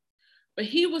shit, but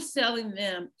he was selling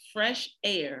them fresh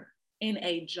air in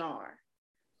a jar.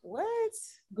 What?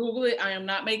 Google it. I am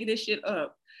not making this shit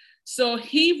up. So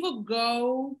he would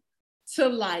go to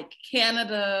like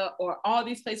Canada or all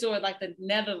these places, or like the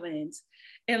Netherlands,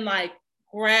 and like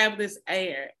grab this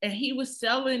air. And he was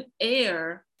selling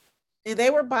air. And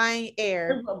they were buying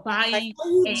air. They were buying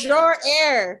like, jar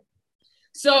air.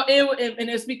 So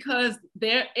it's because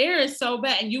their air is so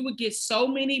bad, and you would get so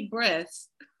many breaths.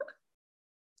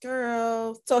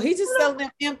 Girl, so he just selling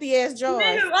them empty ass jars.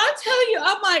 Man, I'll tell you,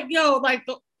 I'm like, yo, like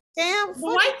the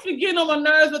whites be getting on my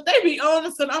nerves, but they be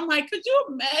honest. And I'm like, could you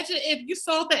imagine if you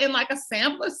sold that in like a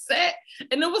sampler set?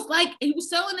 And it was like, he was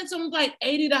selling it to them like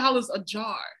 $80 a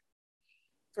jar.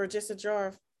 For just a jar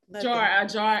of nothing. A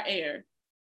jar of air.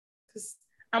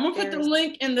 I'm gonna put the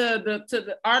link in to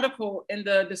the article in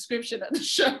the description of the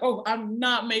show. I'm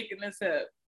not making this up.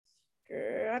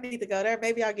 girl, I need to go there.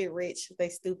 Maybe I'll get rich if they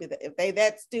stupid. If they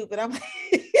that stupid, I'm like,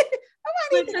 I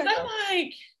might need to go. I'm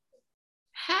like,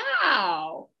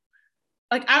 how?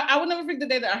 Like I would never forget the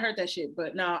day that I heard that shit.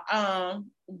 But no,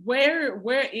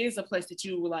 where is a place that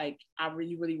you like? I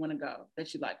really want to go.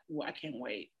 That you like? Well, I can't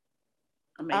wait.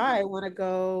 I want to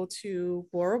go to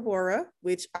Bora Bora,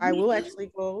 which I will actually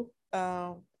go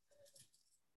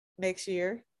next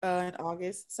year in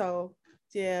August. So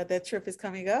yeah, that trip is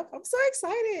coming up. I'm so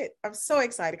excited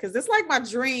because it's like my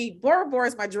dream. Bora Bora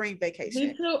is my dream vacation.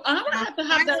 Me too. I'm gonna have to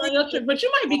hop that on your trip, but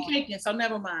you might be caking, so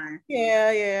never mind.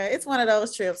 Yeah, it's one of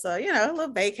those trips. So a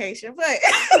little vacation, but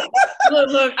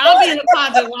look, I'll be in the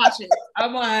closet watching.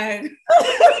 I'm like,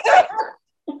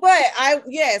 but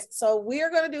so we are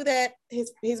gonna do that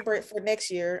his birth for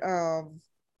next year.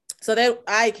 So that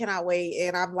I cannot wait,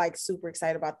 and I'm like super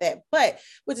excited about that. But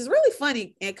which is really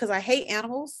funny, and because I hate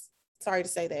animals. Sorry to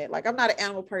say that. Like I'm not an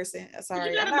animal person.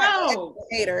 Sorry, I'm not a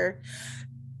hater.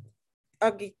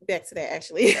 I'll get back to that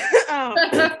actually.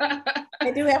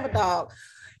 I do have a dog,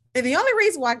 and the only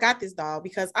reason why I got this dog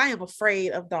because I am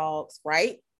afraid of dogs,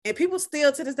 right? And people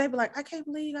still to this day be like, I can't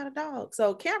believe you got a dog.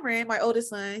 So Cameron, my oldest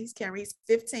son, he's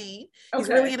 15. He's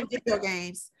really into video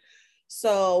games.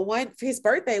 So his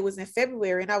birthday was in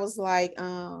February, and I was like,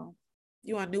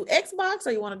 you want a new Xbox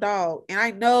or you want a dog? And I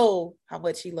know how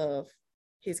much he loved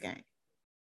his game.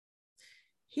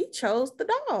 He chose the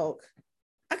dog.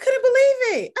 I couldn't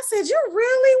believe it. I said, you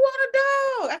really want a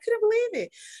dog? I couldn't believe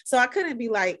it. So I couldn't be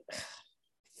like,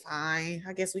 fine,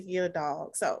 I guess we can get a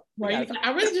dog. So I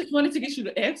really just wanted to get you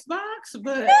the Xbox,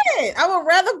 but I would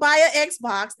rather buy an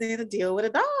Xbox than to deal with a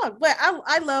dog. But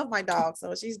I love my dog,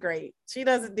 so she's great. She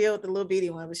doesn't deal with the little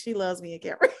bitty one, but she loves me and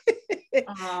Cameron. He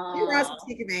runs with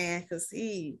Tiki Man because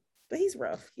he's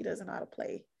rough. He doesn't know how to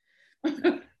play.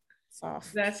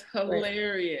 Soft. That's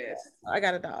hilarious. I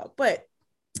got a dog, but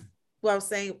what I'm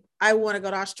saying, I want to go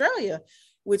to Australia,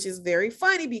 which is very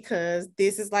funny because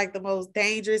this is like the most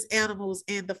dangerous animals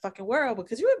in the fucking world.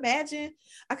 Because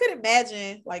I could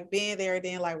imagine like being there and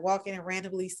then like walking and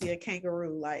randomly see a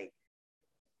kangaroo. Like,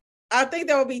 I think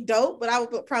that would be dope, but I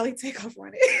would probably take off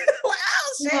running. Like,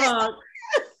 oh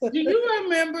shit. Do you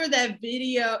remember that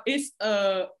video? It's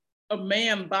a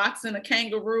man boxing a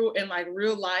kangaroo in like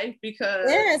real life because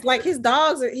like his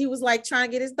dogs. He was like trying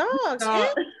to get his dogs.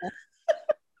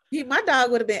 My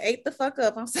dog would have been ate the fuck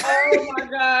up. I'm sorry. Oh my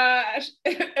gosh.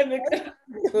 Girl,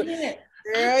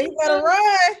 you better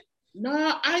run.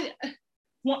 No,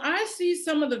 when I see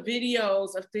some of the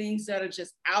videos of things that are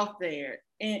just out there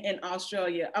in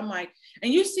Australia, I'm like,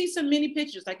 and you see some many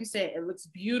pictures, like you said, it looks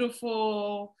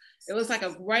beautiful. It looks like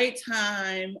a great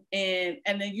time. And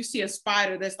then you see a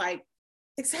spider that's like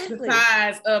the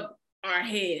size of our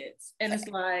heads. And it's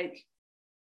like,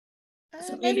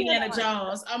 Indiana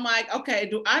Jones. I'm like, okay,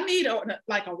 do I need a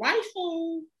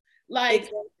rifle? Like,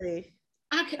 exactly.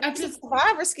 I just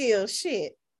survivor skills.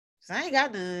 Shit, I ain't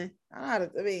got none. I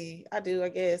do. I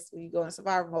guess when you go in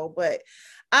survival mode, but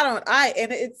I don't.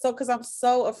 And it's so because I'm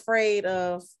so afraid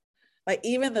of like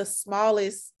even the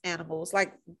smallest animals.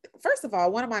 Like, first of all,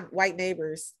 one of my white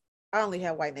neighbors. I only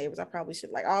have white neighbors. I probably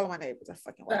should like all of my neighbors are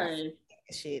fucking white.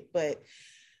 Shit, but.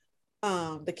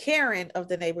 The Karen of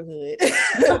the neighborhood,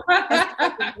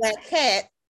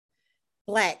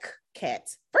 black cat.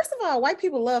 First of all, white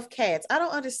people love cats. I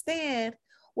don't understand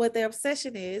what their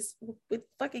obsession is with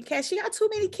fucking cats. She got too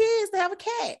many kids to have a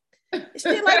cat.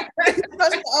 She like she's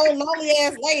an old lonely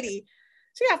ass lady.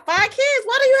 She got 5 kids.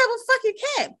 Why do you have a fucking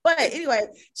cat? But anyway,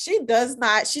 she does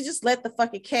not. She just let the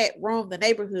fucking cat roam the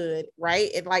neighborhood,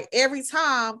 right? And like every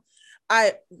time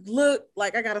I look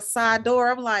like I got a side door,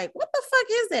 I'm like, what the fuck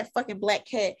is that fucking black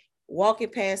cat walking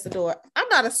past the door? I'm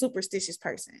not a superstitious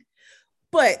person,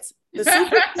 but the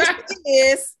superstition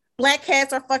is black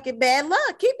cats are fucking bad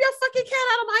luck. Keep your fucking cat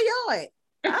out of my yard.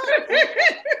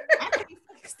 I can't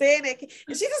stand it.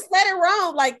 And she just let it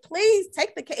roam. Like, please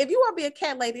take the cat. If you want to be a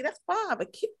cat lady, that's fine,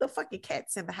 but keep the fucking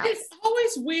cats in the house. It's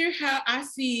always weird how I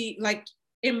see, like,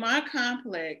 in my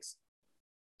complex,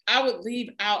 I would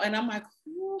leave out and I'm like,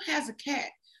 who has a cat?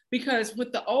 Because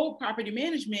with the old property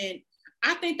management,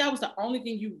 I think that was the only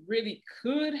thing you really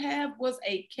could have was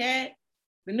a cat.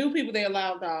 The new people, they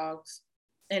allow dogs,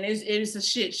 and it is a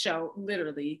shit show,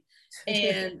 literally.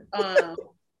 And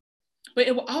but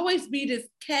it will always be this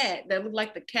cat that looked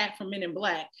like the cat from Men in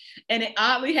Black, and it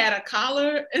oddly had a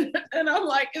collar, and I'm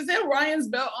like, is there Ryan's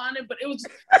belt on it? But it was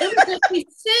just me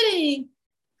sitting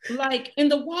like in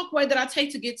the walkway that I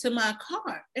take to get to my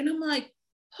car, and I'm like,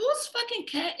 whose fucking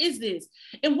cat is this?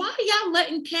 And why are y'all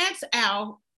letting cats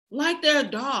out like they're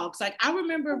dogs? Like, I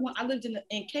remember when I lived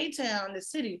in K-Town, the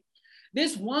city,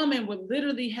 this woman would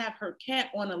literally have her cat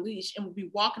on a leash and would be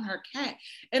walking her cat.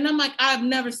 And I'm like, I've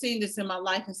never seen this in my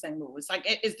life in St. Louis.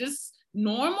 Like, is this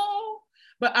normal?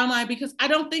 But I'm like, because I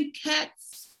don't think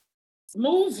cats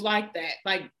move like that.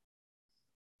 Like,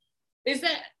 is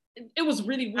that, it was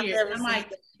really weird. I'm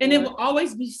like, and it will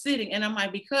always be sitting. And I'm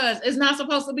like, because it's not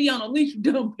supposed to be on a leash, you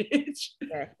dumb bitch.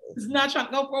 Exactly. It's not trying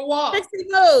to go for a walk. Trixie,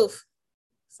 move.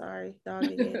 Sorry, dog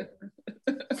again.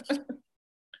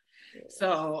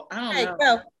 So I don't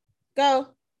know. Go.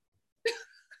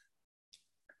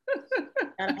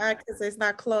 Because it's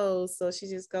not closed, so she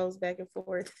just goes back and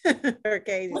forth. Her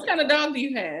cage. What kind of dog do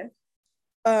you have?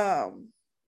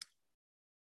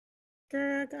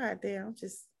 Girl, goddamn,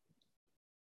 just.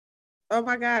 Oh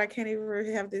my God, I can't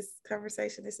even have this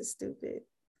conversation. This is stupid.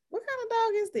 What kind of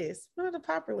dog is this? One of the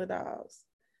popular dogs.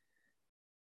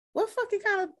 What fucking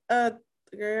kind of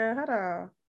girl? Hold on.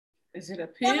 Is it a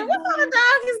pig? What kind of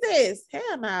dog is this?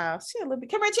 Hell no. She a little bit.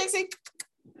 Come here, Trixie.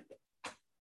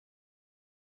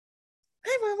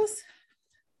 Hey, mamas.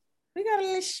 We got a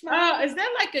little smile. Is that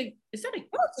a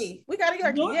Yorkie? We got a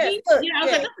Yorkie. Yorkie? Yeah, I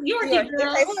was like, that's a Yorkie, girl.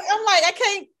 I'm like, I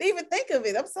can't even think of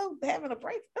it. I'm so having a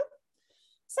break.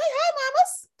 Say hi,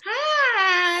 mamas.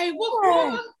 Hi.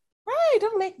 What? Hi,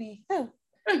 don't lick me. Oh.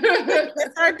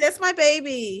 That's my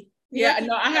baby. Yeah,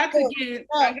 no, I have to get.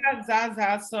 I got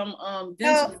Zaza some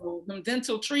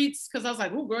dental treats because I was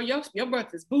like, "Oh, girl, your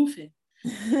breath is boofing."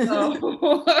 So.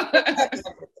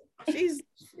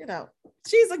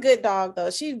 She's a good dog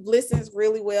though. She listens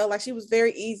really well. Like she was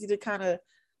very easy to kind of,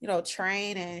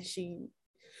 train, and she,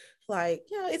 like,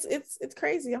 it's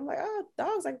crazy. I'm like, oh,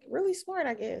 dogs like really smart,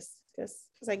 I guess, because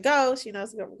she's like, go, she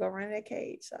knows to go run in that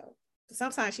cage. So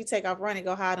sometimes she take off running,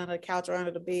 go hide under the couch or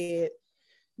under the bed.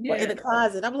 Or in the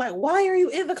closet. I'm like, why are you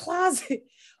in the closet?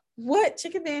 What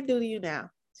Chicken Man do to you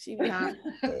now? She behind.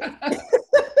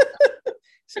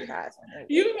 She hides.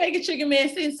 You make a Chicken Man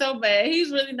seem so bad.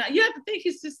 He's really not. You have to think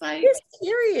he's just like, he's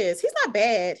curious. He's not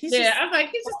bad. I was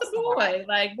like, he's just a boy.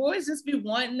 Like, boys just be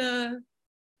wanting to.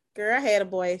 Girl, I had a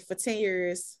boy for 10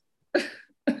 years.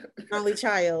 Only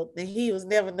child, and he was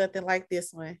never nothing like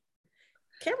this one.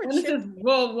 Cameron.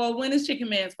 When is Chicken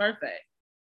Man's birthday?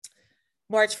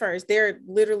 March 1st. They're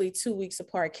literally 2 weeks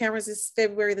apart. Cameron's is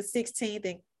February the 16th,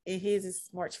 and his is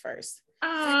March 1st.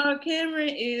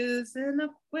 Cameron is an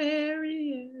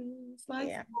Aquarius.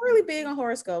 I'm really big on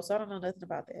horoscopes, so I don't know nothing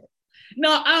about that.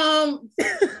 No,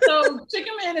 so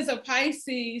Chicken Man is a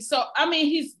Pisces. So I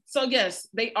mean, yes,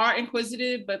 they are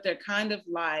inquisitive, but they're kind of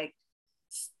like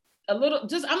a little,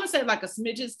 just I'm gonna say like a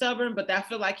smidget stubborn, but I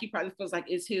feel like he probably feels like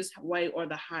it's his way or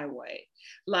the highway.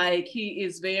 Like he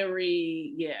is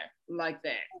very, like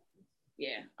that.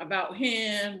 Yeah, about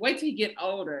him. Wait till he get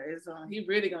older. He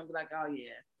really gonna be like, oh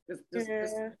yeah, this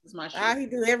is my shit. He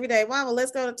do every day. Mama,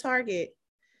 let's go to Target.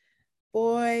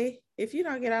 Boy, if you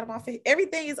don't get out of my face,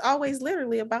 everything is always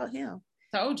literally about him.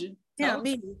 Told you.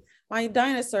 Me. My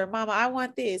dinosaur, Mama, I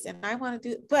want this and I want to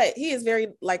do, but he is very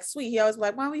like sweet. He always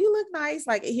like, Mama, you look nice.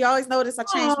 Like he always noticed I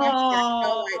changed my hair.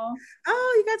 Like,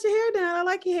 oh, you got your hair done. I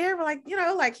like your hair. But like,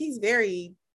 like he's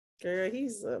very, girl,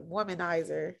 he's a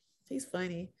womanizer. He's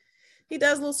funny. He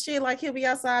does little shit like he'll be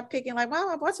outside picking, like, Mom,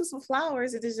 I bought you some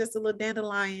flowers. It is just a little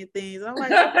dandelion things. I'm like,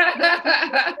 give me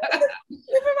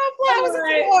my flowers.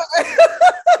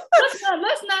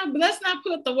 Let's not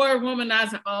put the word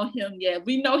womanizer on him yet.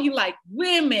 We know he like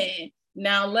women.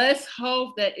 Now let's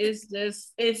hope that it's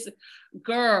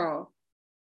girl.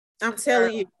 I'm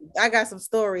telling you, I got some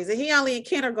stories. And he only in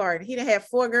kindergarten. He done had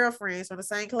 4 girlfriends from the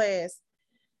same class.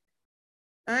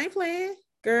 I ain't playing,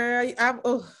 girl.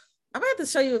 I'm gonna have to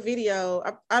show you a video.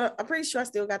 I'm pretty sure I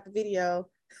still got the video.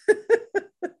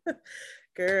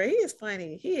 Girl, he is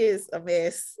funny. He is a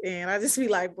mess. And I just be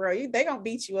like, bro, they gonna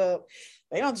beat you up.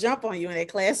 They gonna jump on you in that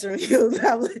classroom. You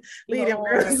leave them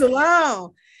girls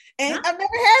alone. And I've never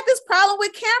had this problem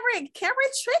with Cameron. Cameron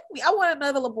tricked me. I want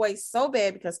another little boy so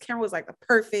bad because Cameron was like the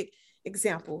perfect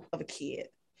example of a kid.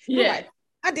 Yeah. Like,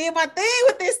 I did my thing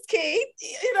with this kid.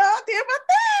 I did my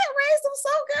thing. Raised him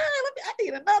so good. I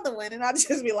need another one. And I'll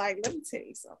just be like, let me tell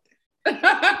you something. But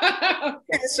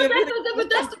that's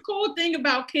the cool thing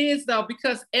about kids though,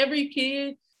 because every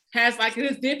kid has like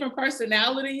this different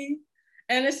personality.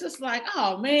 And it's just like,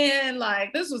 oh man,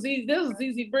 like this was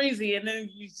easy breezy. And then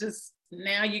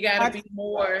now you gotta be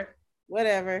more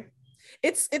whatever.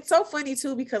 It's so funny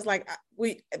too, because like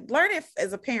we learning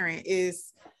as a parent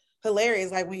is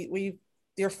hilarious. Like when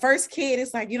your first kid,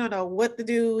 it's like you don't know what to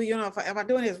do. Am I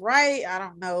doing this right? I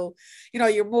don't know.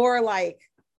 You're more like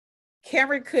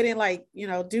Cameron couldn't like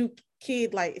do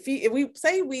kid like if we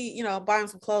say we buy him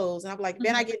some clothes and I'm like,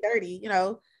 then I get dirty,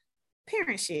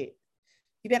 parent shit.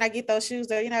 You better not get those shoes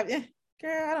though.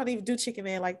 girl, I don't even do chicken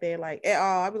man like that, like at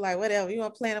all. I'll be like, whatever, you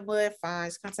want to play in the mud, fine,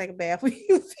 just come take a bath when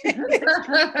you finish.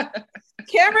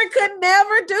 Cameron could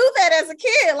never do that as a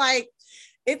kid. Like,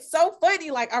 it's so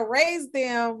funny. Like, I raised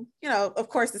them, you know, of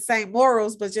course, the same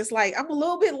morals, but just like, I'm a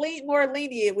little bit more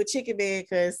lenient with chicken man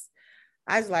because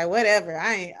I was like, whatever,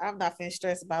 I'm not finna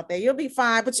stress about that. You'll be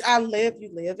fine, but you live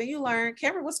and you learn.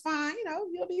 Cameron was fine, you know,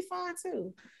 you'll be fine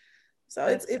too. So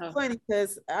it's funny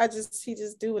because he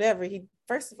just do whatever.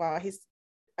 First of all, his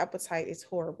appetite is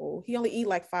horrible. He only eat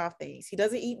like 5 things. He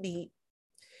doesn't eat meat.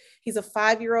 He's a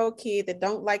 5-year-old kid that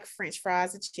don't like French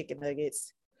fries and chicken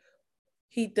nuggets.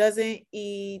 He doesn't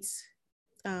eat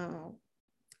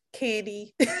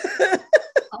candy.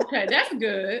 Okay, that's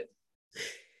good.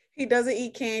 He doesn't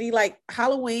eat candy. Like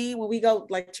Halloween, when we go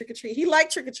like trick or treat, he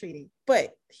likes trick or treating,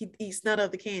 but he eats none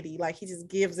of the candy. Like he just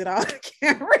gives it all to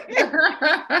Cameron. He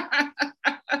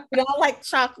don't like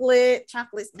chocolate.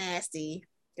 Chocolate's nasty.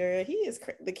 Girl,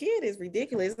 the kid is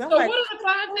ridiculous. So like, what are the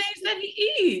 5 things that he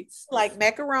eats? Like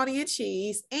macaroni and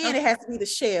cheese, and it has to be the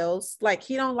shells. Like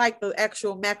he don't like the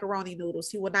actual macaroni noodles.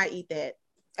 He will not eat that.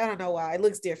 I don't know why. It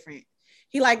looks different.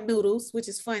 He like noodles, which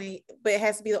is funny, but it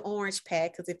has to be the orange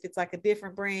pack because if it's like a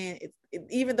different brand,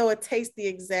 even though it tastes the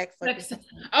exact fucking same.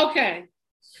 Okay.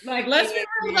 Like, let's be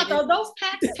real about those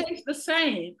packs taste the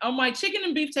same. Oh, my chicken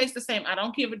and beef taste the same. I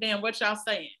don't give a damn what y'all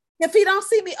saying. If he don't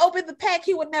see me open the pack,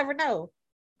 he would never know.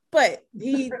 But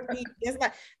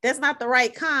that's not the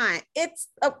right kind. It's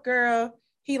up, girl.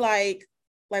 He like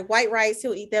white rice.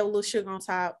 He'll eat that with a little sugar on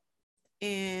top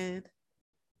and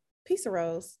pizza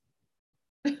rolls.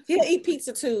 He'll eat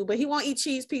pizza too, but he won't eat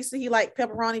cheese pizza. He like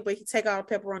pepperoni, but he take all the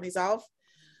pepperonis off.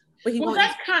 But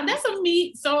that's a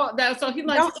meat. So he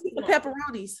likes don't eat the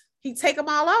pepperonis. He take them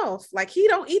all off. Like he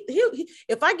don't eat.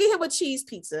 If I get him a cheese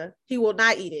pizza, he will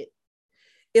not eat it.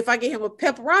 If I get him a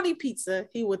pepperoni pizza,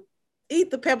 he would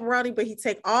eat the pepperoni, but he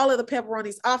take all of the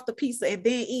pepperonis off the pizza and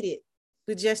then eat it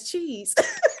with just cheese.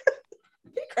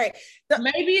 Great.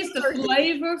 Maybe it's the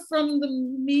flavor from the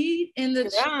meat and the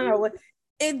cheese. I don't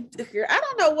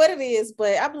know what it is,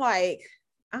 but I'm like,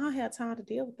 I don't have time to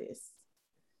deal with this.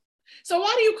 So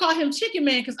why do you call him Chicken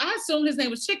Man? Because I assume his name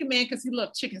was Chicken Man because he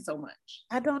loved chicken so much.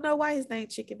 I don't know why his name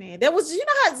Chicken Man. That was, you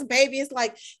know how it's baby, it's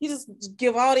like you just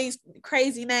give all these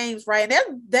crazy names, right?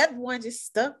 And that one just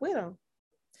stuck with him.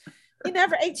 He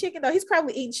never ate chicken though. He's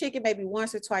probably eaten chicken maybe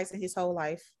once or twice in his whole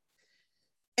life.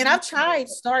 And I've tried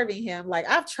starving him. Like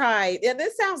I've tried, and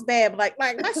this sounds bad, but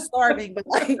like not starving, but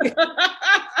like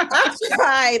I've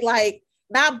tried like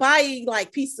not buying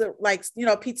like pizza, like, you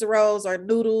know, pizza rolls or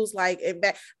noodles. Like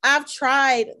I've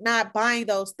tried not buying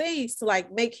those things to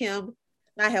like make him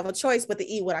not have a choice but to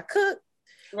eat what I cook.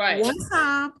 Right. One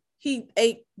time he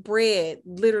ate bread,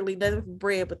 literally nothing but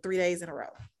bread, but 3 days in a row.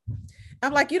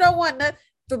 I'm like, you don't want nothing.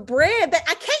 The bread that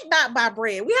I can't not buy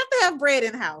bread. We have to have bread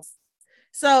in the house.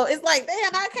 So it's like,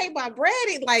 damn, I can't buy bread.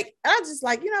 Like, I just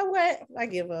like, you know what? I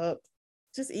give up.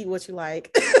 Just eat what you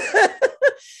like.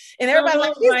 And everybody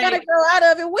like, he's gonna grow out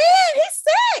of it. When? He's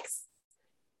 6.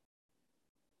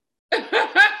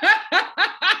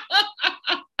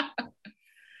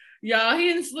 Y'all, he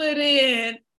didn't slid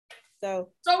in. So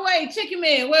wait, Chicken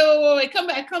Man, wait, come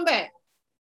back.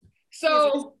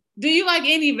 So do you like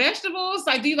any vegetables?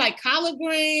 Like, do you like collard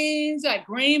greens, like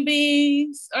green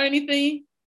beans or anything?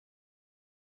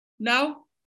 No?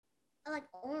 I like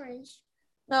orange.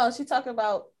 No, she's talking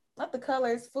about not the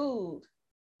colors, food.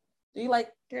 Do you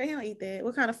like, girl, he don't eat that.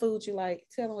 What kind of food you like?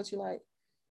 Tell him what you like.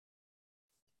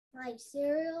 Like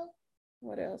cereal.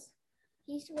 What else?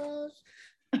 Pizza rolls.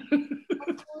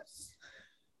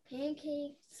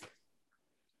 Pancakes.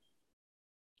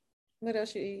 What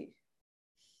else you eat?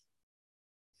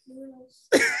 Noodles.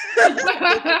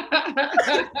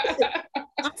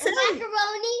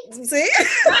 Macaroni. See?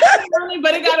 Macaroni,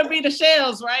 but it gotta be the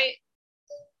shells, right?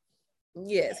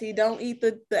 Yes, he don't eat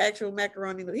the actual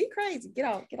macaroni. He crazy. Get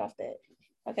off that.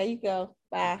 Okay, you go.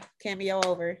 Bye. Cameo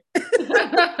over. Yeah,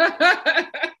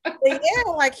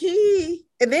 like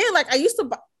and then like I used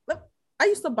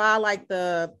to buy like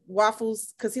the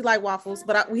waffles because he liked waffles,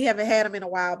 but we haven't had them in a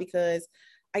while because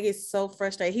I get so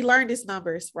frustrated. He learned his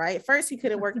numbers, right? First, he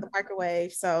couldn't work the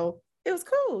microwave, so it was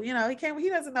cool. You know, he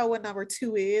doesn't know what number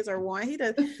 2 is or 1. He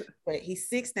does, but he's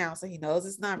 6 now, so he knows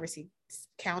his numbers. He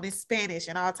counts Spanish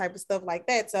and all type of stuff like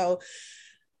that. So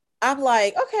I'm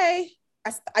like, okay.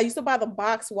 I used to buy the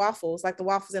box waffles, like the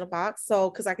waffles in a box. So,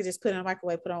 because I could just put it in the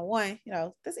microwave, put on 1, you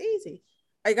know, that's easy.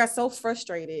 I got so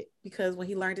frustrated because when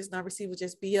he learned his numbers, he would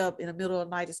just be up in the middle of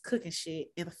the night just cooking shit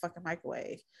in the fucking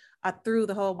microwave. I threw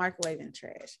the whole microwave in the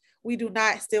trash. We do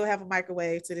not still have a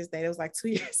microwave to this day. It was like 2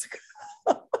 years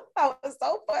ago. I was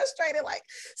so frustrated. Like,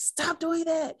 stop doing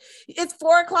that. It's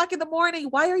 4 o'clock in the morning.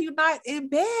 Why are you not in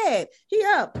bed? He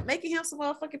up making him some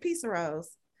motherfucking pizza rolls.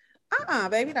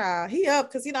 Baby, nah. He up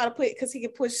because he know how to put because he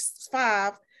can push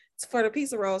 5 for the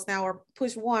pizza rolls now, or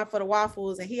push 1 for the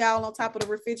waffles, and he all on top of the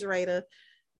refrigerator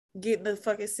getting the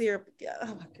fucking syrup. Oh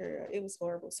my god, it was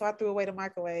horrible. So I threw away the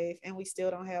microwave, and we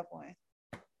still don't have one.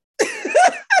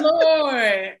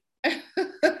 Lord. That's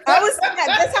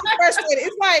how frustrated.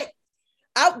 It's like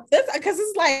because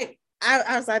it's like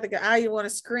I was like, I didn't want to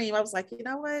scream. I was like, you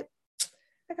know what?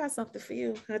 I got something for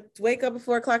you. I wake up at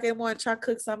 4 o'clock in the morning, try to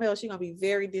cook something else. You're gonna be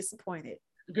very disappointed.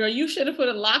 Girl, you should have put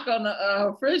a lock on the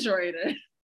refrigerator.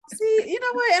 See, you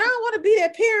know what? And I don't want to be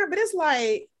that parent, but it's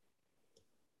like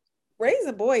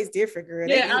raising boys different, girl.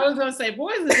 Yeah, I was gonna say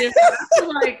boys are different. I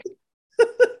feel like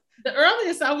the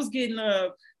earliest I was getting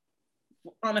up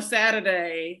on a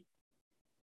Saturday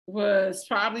was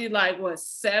probably like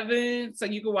 7, so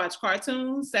you could watch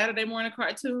cartoons, Saturday morning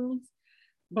cartoons.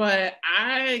 But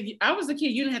I was a kid.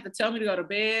 You didn't have to tell me to go to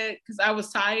bed because I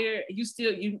was tired.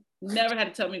 You never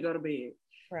had to tell me to go to bed.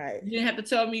 Right. You didn't have to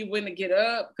tell me when to get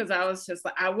up because I was just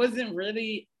like, I don't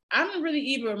really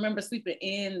even remember sleeping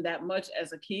in that much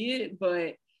as a kid,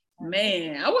 but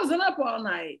man, I wasn't up all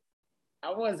night.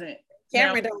 I wasn't.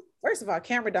 First of all,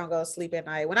 Cameron don't go to sleep at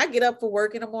night. When I get up for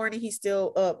work in the morning, he's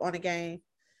still up on the game.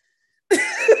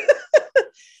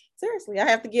 Seriously, I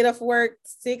have to get up for work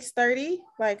 6:30.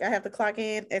 Like I have to clock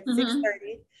in at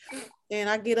 6:30. And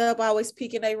I get up, I always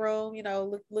peek in their room,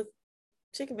 look.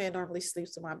 Chicken Man normally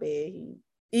sleeps in my bed.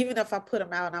 Even if I put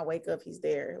him out and I wake up, he's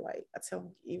there. Like I tell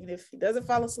him, even if he doesn't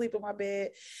fall asleep in my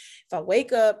bed, if I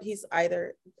wake up, he's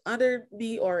either under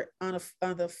me or on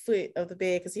the foot of the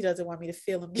bed because he doesn't want me to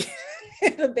feel him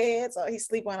in the bed. So he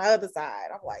sleep on the other side.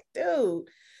 I'm like, dude.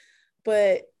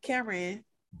 But Cameron,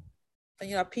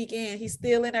 I peek in, he's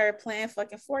still in there playing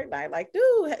fucking Fortnite. Like,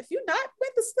 dude, have you not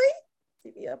went to sleep?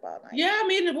 He be up all night. Yeah, I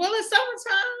mean, well, it's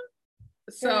summertime.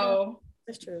 So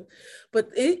that's true. But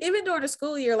even during the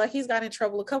school year, like he's got in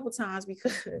trouble a couple times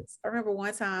because I remember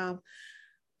one time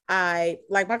my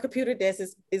computer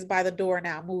desk is by the door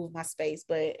now. I moved my space,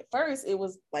 but at first it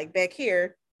was like back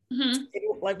here.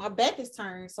 Like my back is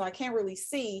turned, so I can't really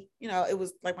see. It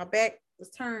was like my back was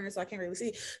turned, so I can't really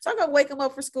see. So I gotta wake him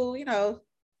up for school.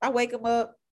 I wake him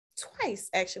up twice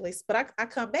actually, but I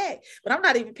come back, but I'm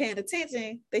not even paying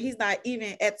attention that he's not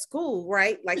even at school,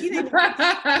 right? Like he didn't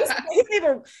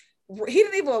even.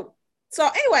 So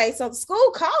anyway, so the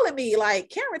school calling me like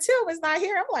Cameron Tillman's not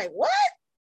here. I'm like, what?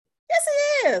 Yes,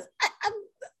 he is.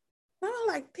 I'm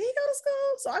like, did he go to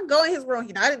school? So I go in his room.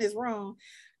 He's not in his room.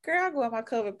 Girl, I go in my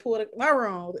cupboard, pull my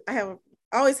room. I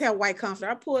always have white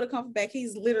comforter. I pull the comforter back.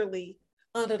 He's literally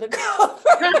under the cover.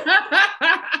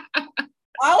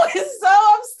 I was so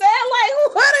upset. Like,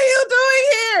 what are you doing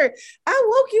here? I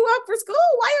woke you up for school.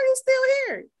 Why are you still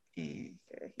here?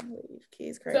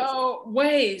 Kids crazy. So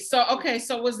wait. So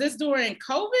was this during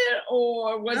COVID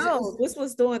or was no?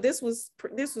 This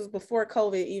was before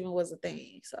COVID even was a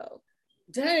thing. So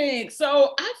dang.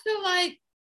 So I feel like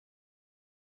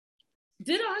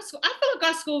I feel like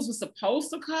our schools were supposed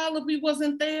to call if we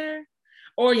wasn't there,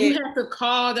 or you had to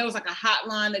call. There was like a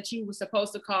hotline that you were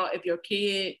supposed to call if your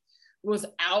kid was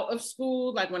out of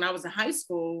school. Like when I was in high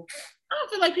school, I don't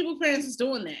feel like people's parents was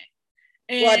doing that.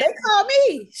 And well, they called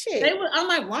me. Shit. I'm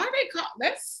like, why are they call?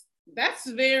 That's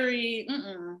very.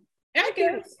 I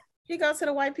guess he goes to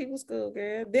the white people's school,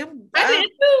 girl. I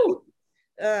did too.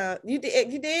 You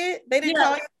did? They didn't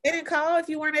call you? They didn't call if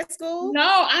you weren't at school? No,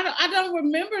 I don't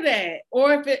remember that.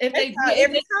 Or if they did,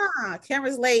 every time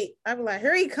Cameron's late, I'd be like,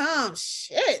 here he comes.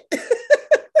 Shit.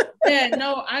 Yeah,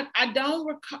 no, I don't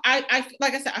recall. I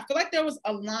like I said, I feel like there was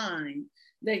a line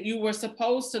that you were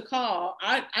supposed to call.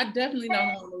 I definitely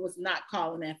know no one was not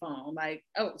calling that phone. Like,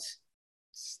 I'm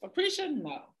pretty sure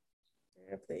no.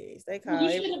 Yeah, please. They call. You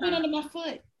should have been under my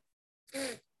foot.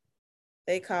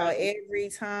 They call every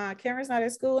time. Cameron's not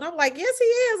at school. And I'm like, yes, he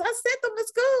is. I sent them to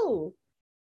school.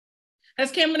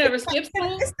 Has Cameron ever skipped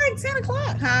school? It's like 10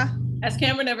 o'clock, huh? Has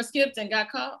Cameron ever skipped and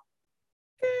got caught?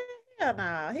 Yeah,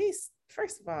 no.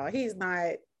 First of all, he's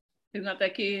not. He's not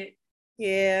that kid.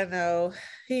 Yeah, no,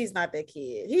 he's not that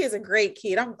kid. He is a great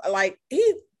kid. I'm like,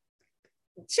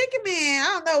 Chicken Man, I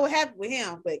don't know what happened with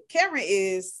him, but Cameron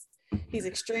he's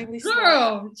extremely smart.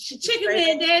 Girl, Chicken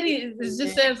Man daddy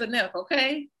just says enough,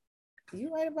 okay?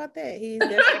 You right about that. He's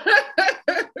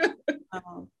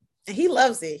and he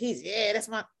loves it. That's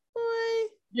my boy.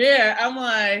 Yeah, I'm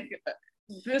like,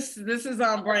 this is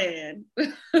on brand.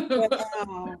 But,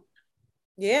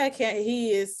 yeah,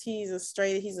 he's a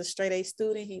straight A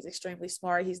student. He's extremely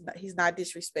smart. He's not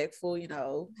disrespectful,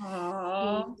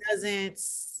 Aww. He doesn't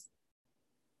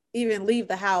even leave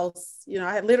the house.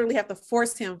 I literally have to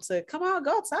force him to come on,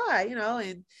 go outside,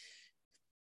 and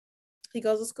he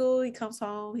goes to school, he comes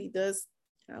home, he does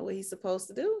what he's supposed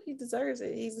to do. He deserves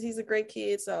it. He's a great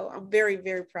kid. So I'm very,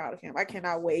 very proud of him. I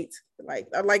cannot wait. Like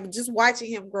just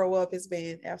watching him grow up has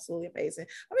been absolutely amazing.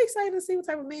 I'm excited to see what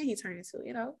type of man he turned into,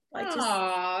 Oh,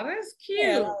 that's cute.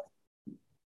 Yeah,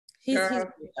 he's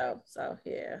so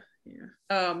yeah.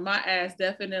 My ass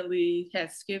definitely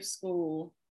had skipped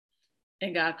school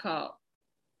and got caught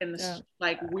in the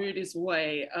weirdest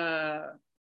way.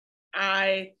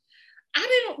 I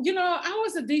didn't, I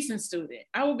was a decent student.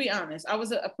 I will be honest. I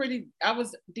was I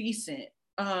was decent.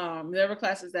 There were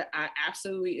classes that I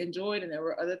absolutely enjoyed, and there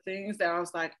were other things that I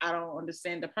was like, I don't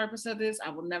understand the purpose of this. I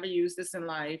will never use this in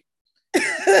life.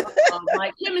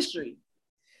 Like chemistry.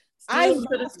 Still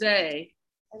to this day,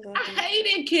 I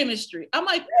hated chemistry. I'm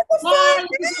like, why?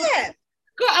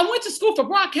 Girl, I went to school for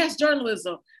broadcast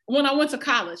journalism when I went to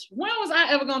college. When was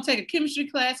I ever going to take a chemistry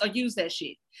class or use that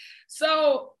shit?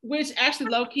 So, which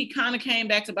actually low-key kind of came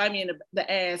back to bite me in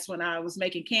the ass when I was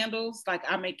making candles. Like,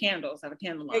 I make candles, I have a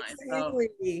candle line. Exactly.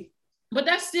 So, but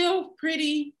that's still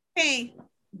pretty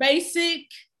basic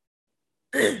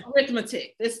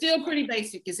arithmetic. It's still pretty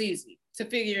basic. It's easy to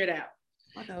figure it out.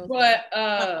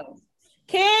 But,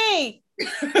 King!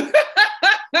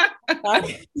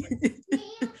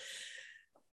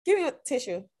 Give me a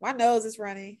tissue. My nose is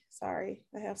running. Sorry.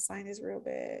 I have sinus real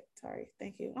bad. Sorry.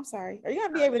 Thank you. I'm sorry. Are you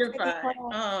gonna be able to cut this part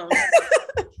out?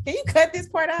 Can you cut this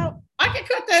part out? I can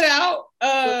cut that out.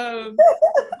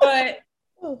 But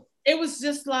it was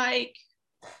just like,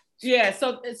 yeah.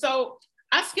 So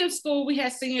I skipped school. We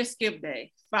had senior skip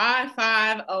day.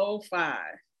 5505.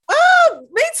 Oh,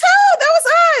 me too. That was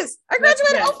us. I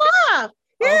graduated in 05.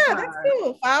 Yeah, that's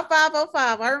cool.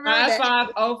 5505. I remember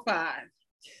 5505.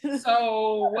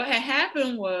 So what had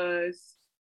happened was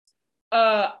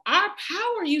our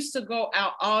power used to go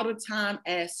out all the time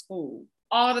at school.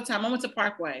 All the time. I went to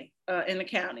Parkway in the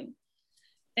county.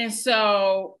 And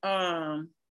so I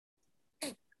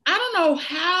don't know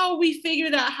how we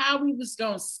figured out how we was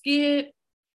gonna skip,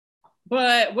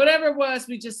 but whatever it was,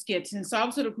 we just skipped. And so I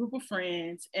was with a group of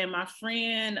friends, and my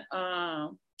friend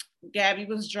Gabby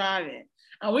was driving.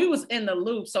 And we was in the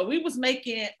loop. So we was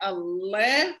making a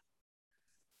left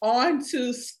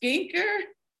onto Skinker.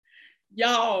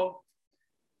 Y'all,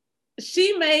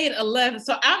 she made a left.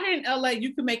 So out here in LA,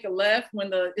 you can make a left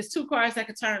when it's two cars that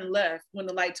can turn left when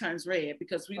the light turns red,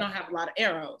 because we don't have a lot of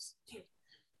arrows.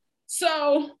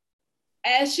 So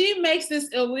as she makes this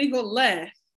illegal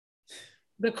left,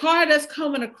 the car that's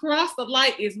coming across the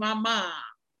light is my mom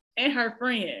and her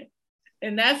friend.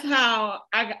 And that's how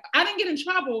I didn't get in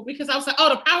trouble, because I was like, oh,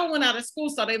 the power went out at school,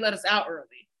 so they let us out early.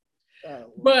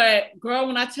 Oh. But girl,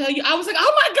 when I tell you, I was like,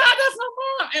 oh my God, that's my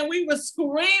mom. And we were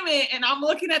screaming, and I'm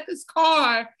looking at this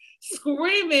car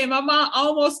screaming. My mom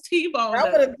almost T-boned us.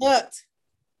 I would have ducked.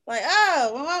 Like,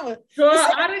 oh, my mama. Girl,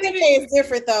 I didn't even. It's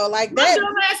different though. Like my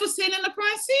dumb ass was sitting in the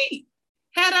front seat.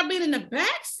 Had I been in the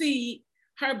back seat,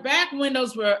 her back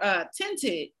windows were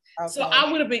tinted. Okay. So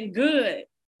I would have been good.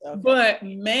 Okay. But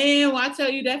man, when I tell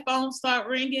you that phone started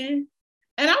ringing,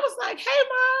 and I was like, hey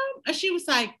mom. And she was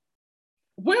like,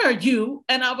 where are you?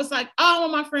 And I was like, oh,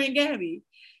 I'm with my friend Gabby.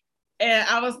 And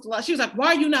I was like, she was like, why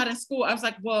are you not in school? I was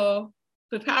like, well,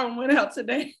 the power went out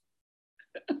today.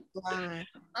 Wow.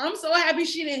 I'm so happy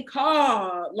she didn't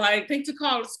call. Like, think to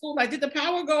call the school. Like, did the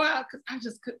power go out? Because I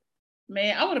just could,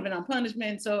 man, I would have been on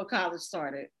punishment until college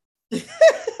started.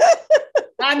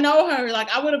 I know her. Like,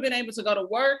 I would have been able to go to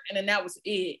work, and then that was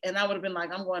it. And I would have been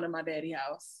like, I'm going to my daddy's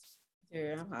house.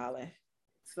 Yeah, I'm hollering.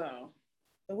 So.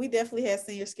 But we definitely had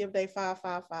senior skip day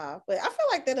 555. But I feel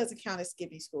like that doesn't count as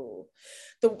skipping school.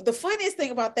 The funniest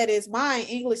thing about that is my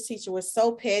English teacher was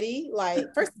so petty.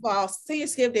 Like, first of all, senior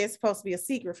skip day is supposed to be a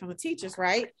secret from the teachers,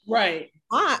 right? Right.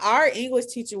 Our English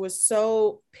teacher was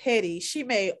so petty. She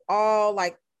made all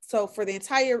like, so for the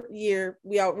entire year,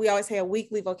 we always had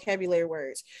weekly vocabulary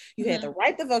words. You had to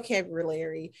write the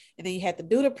vocabulary, and then you had to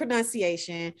do the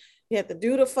pronunciation. You have to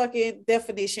do the fucking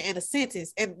definition and a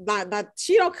sentence. And not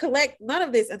she don't collect none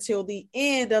of this until the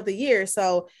end of the year.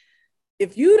 So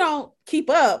if you don't keep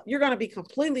up, you're gonna be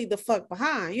completely the fuck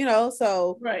behind,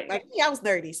 So right. Like I was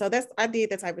nerdy. So I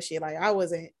did that type of shit. Like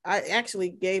I actually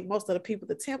gave most of the people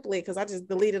the template, because I just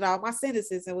deleted all my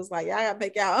sentences and was like, I gotta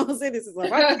make y'all own sentences.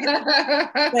 But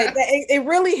it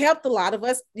really helped a lot of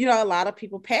us, a lot of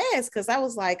people pass, because I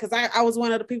was like, because I was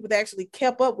one of the people that actually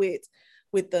kept up with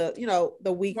the,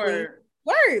 the weekly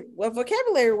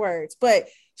vocabulary words. But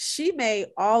she made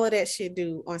all of that shit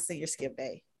due on senior skip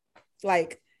day.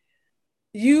 Like,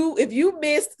 if you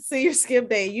missed senior skip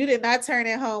day, you did not turn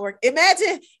in homework.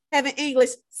 Imagine having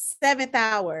English 7th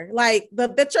hour, like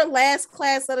that's your last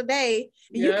class of the day.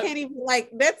 And you can't even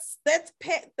like that's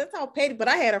how petty. But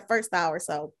I had her first hour,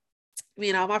 so me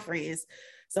and all my friends.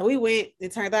 So we went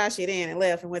and turned our shit in and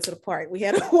left and went to the park. We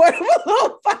had a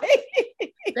wonderful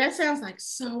fight. That sounds like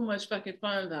so much fucking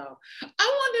fun though.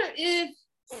 I wonder if,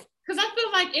 because I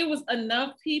feel like it was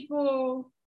enough people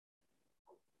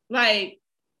like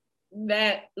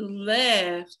that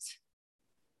left.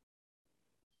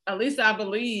 At least I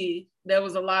believe there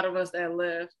was a lot of us that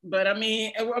left. But I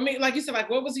mean, like you said, like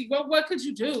what could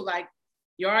you do? Like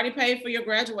you already paid for your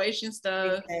graduation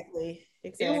stuff. Exactly.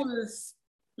 It was,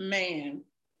 man.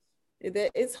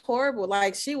 It's horrible.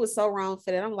 Like she was so wrong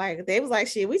for that. I'm like, they was like,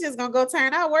 shit, we just gonna go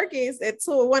turn our work in at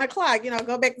 2 or 1 o'clock,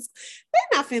 go back to school.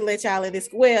 They're not finna let y'all in this.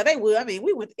 Well, they would. I mean,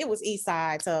 we went, it was East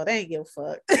Side, so they ain't give a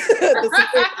fuck.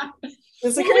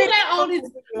 We had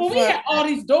all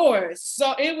these doors,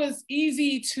 so it was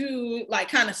easy to like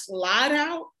kind of slide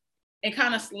out and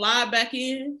kind of slide back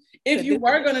in if you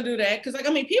were gonna do that. Because like,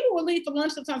 I mean, people would leave for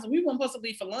lunch sometimes, and we weren't supposed to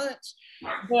leave for lunch,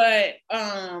 but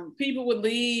people would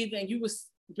leave, and you was,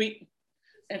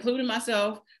 including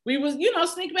myself, we was,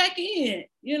 sneak back in,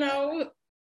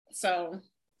 so.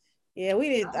 Yeah, we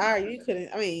didn't. You couldn't.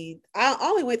 I mean,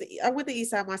 I went to East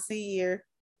Side my senior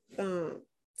year.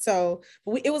 So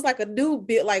it was like a new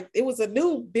build, like it was a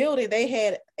new building they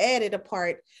had added a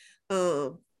part.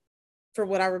 From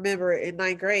what I remember in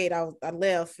 9th grade, I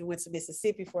left and went to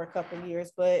Mississippi for a couple of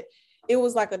years, but it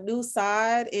was like a new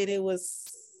side, and it was,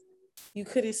 you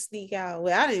couldn't sneak out.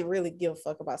 Well, I didn't really give a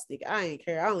fuck about sneaking. I didn't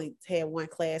care. I only had one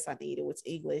class I needed, which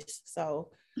English,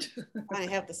 so I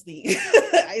didn't have to sneak.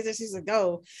 I just used to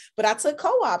go. But I took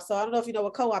co-op, so I don't know if you know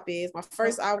what co-op is. My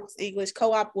first hour was English.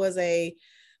 Co-op was a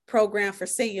program for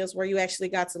seniors where you actually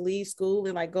got to leave school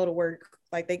and like go to work.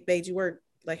 Like they made you work,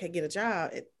 like get a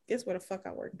job. And guess where the fuck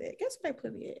I worked at? Guess where they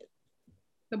put me at?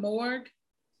 The morgue?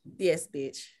 Yes,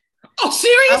 bitch. Oh,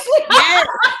 seriously?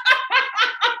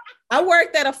 I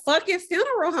worked at a fucking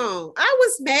funeral home. I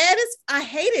was mad as I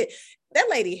hated that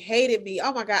lady hated me.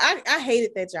 Oh my God. I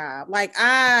hated that job. Like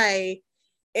and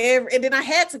then I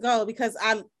had to go because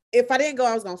if I didn't go,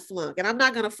 I was gonna flunk, and I'm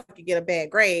not gonna fucking get a bad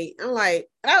grade. I'm like,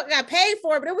 I got paid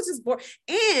for it, but it was just boring.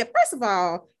 And first of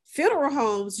all, funeral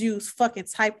homes use fucking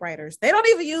typewriters. They don't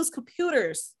even use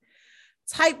computers.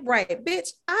 Typewrite,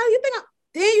 bitch.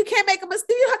 Then you can't make a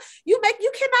mistake. You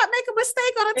cannot make a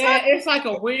mistake on a typewriter. Yeah, it's like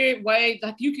a weird way.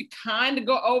 Like you could kind of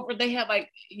go over. They have like,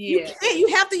 yeah.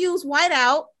 You have to use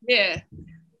whiteout. Yeah.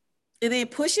 And then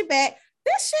push it back.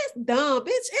 This shit's dumb, bitch.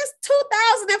 It's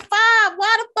 2005.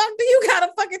 Why the fuck do you got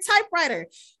a fucking typewriter?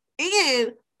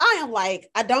 And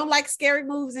I don't like scary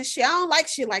movies and shit. I don't like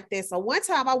shit like this. So one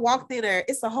time I walked in there,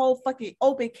 it's a whole fucking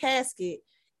open casket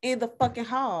in the fucking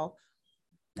hall.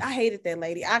 I hated that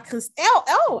lady. And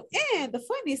the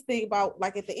funniest thing about,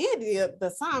 like, at the end of the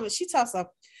assignment, she tells us,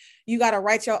 you got to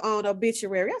write your own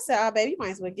obituary. I said, oh, baby, you might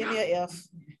as well give me an F.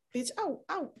 Bitch,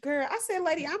 girl. I said,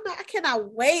 lady, I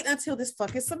cannot wait until this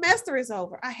fucking semester is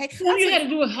over. You had to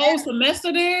do a whole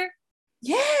semester there?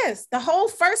 Yes. The whole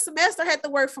first semester I had to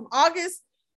work from August.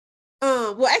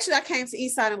 Well, actually, I came to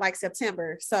Eastside in like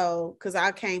September. So, because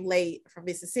I came late from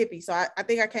Mississippi. So I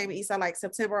think I came to Eastside like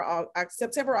September or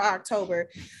October.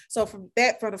 So from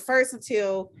the first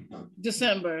until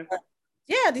December.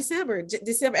 December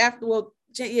after,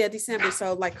 December.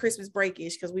 So like Christmas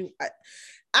break-ish, because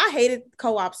I hated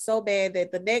co-op so bad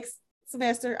that the next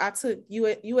semester I took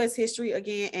U.S. history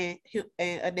again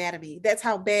and anatomy. That's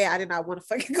how bad I did not want to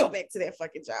fucking go back to that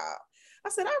fucking job. I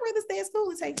said, I'd rather stay at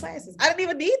school and take classes. I didn't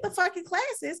even need the fucking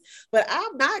classes, but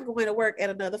I'm not going to work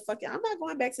at I'm not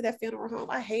going back to that funeral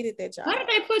home. I hated that job. Why did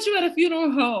they put you at a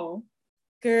funeral home?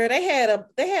 Girl, they had a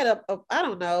I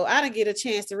don't know. I didn't get a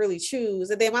chance to really choose.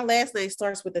 And then my last name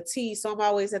starts with a T, so I'm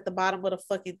always at the bottom of the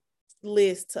fucking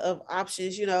list of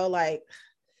options, like,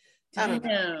 I don't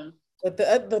know. But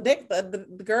the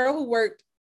girl who worked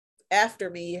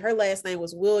after me, her last name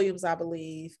was Williams, I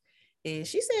believe. And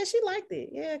she said she liked it.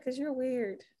 Yeah, because you're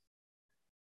weird.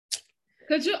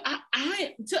 Because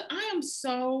I am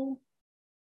so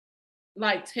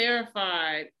like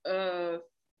terrified of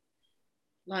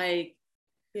like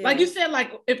you said,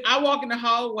 like if I walk in the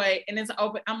hallway and it's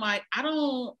open, I'm like, I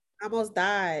almost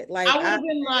died. Like I would have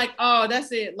been like, oh,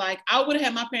 that's it. Like I would have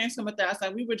had my parents come with that. I was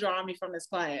like, we were drawing me from this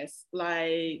class.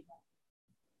 Like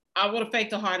I would have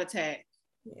faked a heart attack.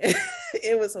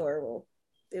 It was horrible.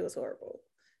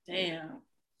 Damn.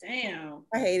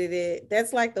 I hated it.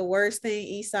 That's like the worst thing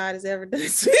Eastside has ever done. Okay,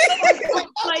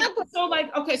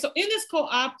 so in this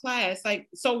co-op class, like,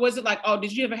 so was it like, oh,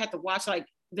 did you ever have to watch like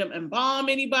them embalm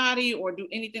anybody or do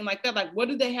anything like that? Like, what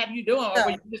did they have you doing? Or No,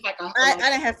 were you just like I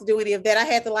didn't have to do any of that. I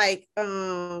had to like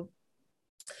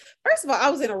first of all, I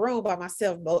was in a room by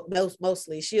myself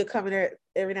mostly. She'll come in there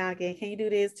every now and again. Can you do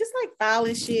this? Just like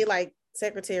filing shit, like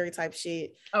secretary type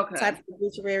shit. Okay. Type of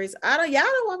obituaries. Y'all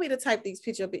don't want me to type these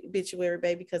picture obituary,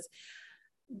 baby, because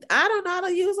I don't know how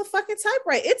to use a fucking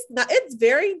typewriter. It's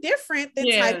very different than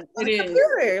typing on a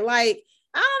computer. Like,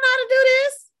 I don't know how to do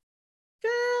this.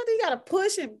 Girl, you gotta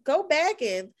push and go back,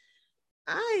 and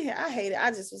I hate it. I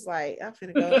just was like, I'm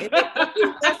finna go.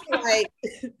 That's like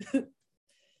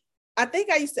I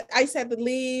think I used to have to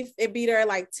leave and be there at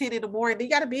like 10 in the morning. You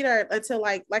gotta be there until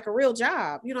like a real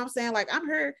job. You know what I'm saying? Like, I'm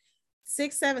here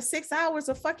 6 hours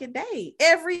a fucking day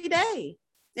every day.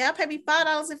 Y'all pay me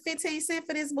 $5.15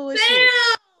 for this bullshit.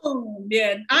 Damn!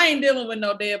 Yeah, I ain't dealing with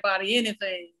no dead body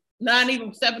anything. Not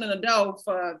even stepping in the door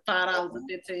for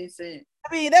 $5.15.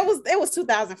 I mean, it was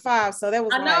 2005, so that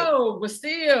was I know, but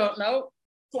still, nope.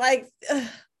 Like,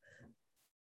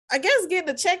 I guess getting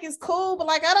a check is cool, but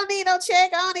like, I don't need no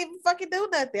check. I don't even fucking do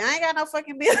nothing. I ain't got no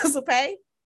fucking bills to pay.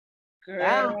 Girl.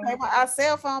 I don't pay my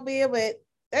cell phone bill, but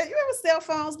you remember cell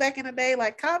phones back in the day?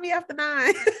 Like, call me after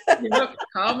 9.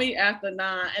 Call me after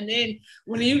 9. And then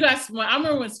I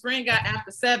remember when Sprint got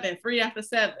after 7, free after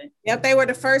 7. Yep, they were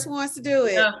the first ones to do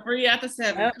it. Yeah, free after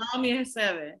 7. Yep. Call me at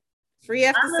 7. Free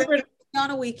after 7 on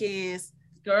the weekends.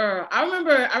 Girl, I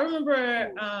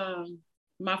remember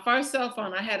my first cell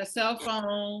phone. I had a cell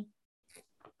phone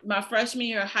my freshman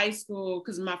year of high school,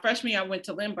 because my freshman year I went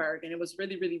to Lindbergh and it was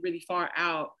really, really, really far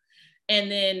out.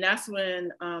 And then that's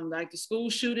when like the school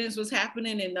shootings was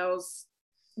happening and those,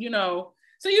 you know,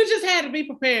 so you just had to be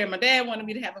prepared. My dad wanted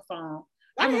me to have a phone.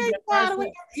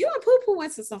 You and Poo Poo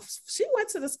went to she went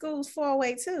to the schools far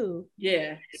away too.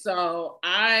 Yeah. So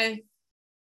because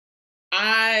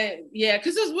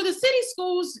it was with the city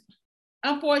schools,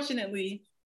 unfortunately,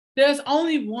 there's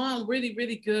only one really,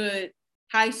 really good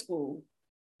high school.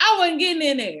 I wasn't getting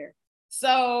in there.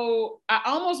 So I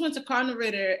almost went to Cardinal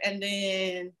Ritter, and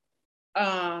then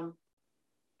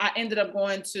I ended up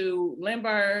going to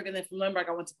Lindbergh, and then from Lindbergh,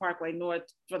 I went to Parkway North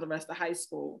for the rest of high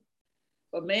school.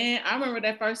 But man, I remember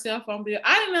that first cell phone bill.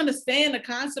 I didn't understand the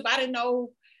concept. I didn't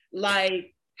know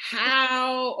like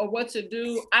how or what to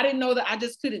do. I didn't know that I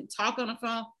just couldn't talk on the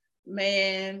phone.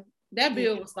 Man, that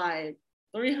bill was like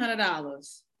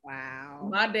 $300. Wow.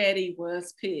 My daddy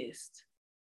was pissed.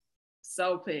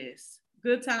 So pissed.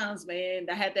 Good times, man.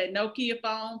 I had that Nokia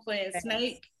phone playing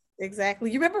Snake.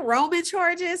 Exactly. You remember roaming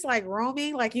charges? Like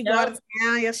roaming, like you go out of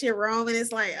town, your shit roaming.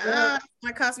 It's like, it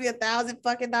might cost me $1,000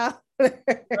 fucking dollars.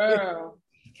 Girl.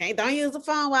 Don't use the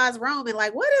phone while it's roaming.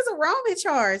 Like, what is a roaming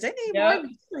charge? They need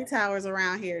more towers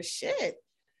around here. Shit.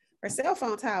 Or cell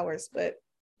phone towers, but.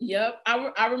 Yep.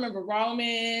 I remember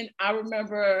roaming. I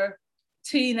remember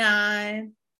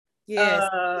T9. Yes.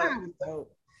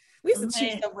 We used to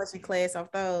cheat so much in class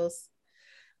off those.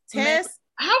 Tests.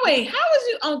 How was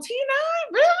you on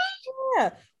T9? Really? Yeah.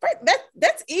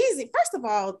 That's easy. First of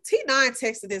all, T9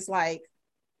 texting is like,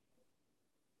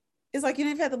 it's like you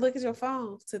didn't have to look at your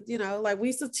phone to, you know, like we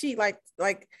used to cheat like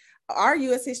our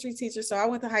U.S. history teacher. So I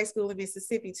went to high school in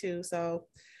Mississippi too. So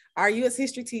our U.S.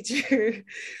 history teacher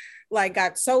like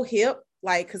got so hip,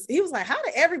 like, cause he was like, how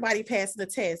did everybody pass the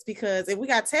test? Because if we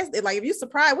got tested, like if you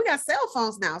surprised, we got cell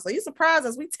phones now. So you surprised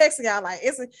us, we texted y'all like,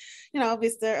 it's a, you know,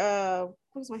 Mr.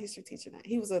 What was my history teacher now?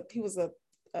 He was a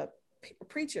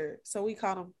preacher. So we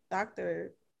called him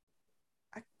Dr.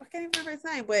 I can't even remember his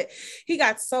name, but he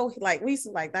got so like, we used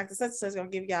to like, Dr. Such is gonna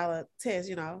give y'all a test,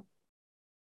 you know.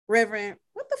 Reverend,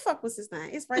 what the fuck was his name?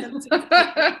 It's right up to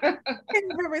I can't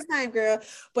remember his name, girl.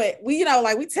 But we, you know,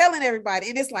 like we telling everybody,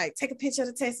 and it's like, take a picture of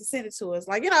the test and send it to us.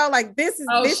 Like, you know, like this is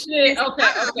this. Shit.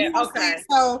 Okay.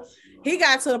 So he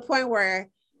got to the point where,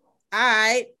 all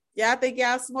right, y'all think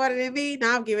y'all smarter than me?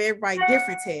 Now I'm giving everybody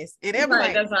different tests. And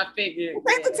everybody, that's what I figured.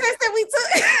 Take the test that we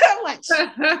took. I'm like,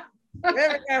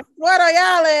 what on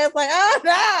y'all ass? Like, oh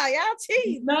nah, y'all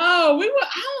cheat. No,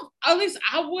 at least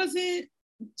I wasn't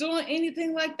doing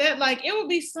anything like that. Like it would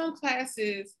be some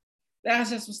classes that I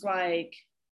just was like,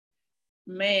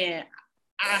 man,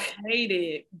 I hate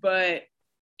it. But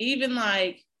even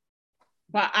like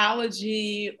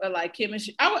biology or like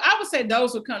chemistry, I would say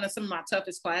those were kind of some of my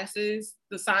toughest classes,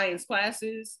 the science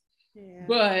classes. Yeah.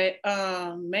 But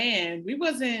man, we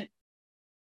wasn't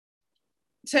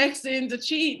texting to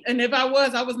cheat, and if I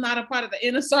was not a part of the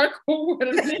inner circle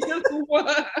where the niggas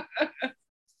was.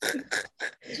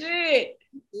 Shit.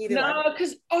 No,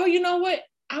 because you know what?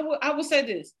 I will say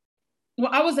this.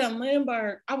 When I was at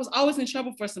Lindbergh, I was always in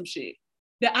trouble for some shit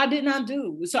that I did not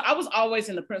do. So I was always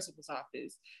in the principal's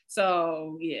office.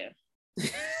 So yeah.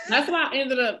 That's why I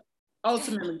ended up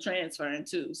ultimately transferring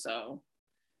too. So,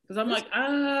 because I'm like,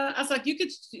 I was like, you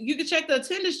could check the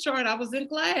attendance chart. I was in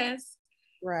class.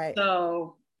 Right.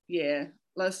 So yeah,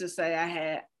 let's just say I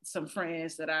had some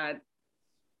friends that I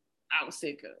was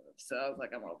sick of. So I was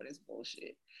like, I'm over this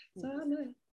bullshit. So I know.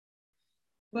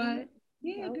 But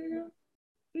yeah, girl,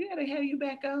 we gotta have you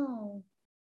back on.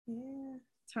 Yeah.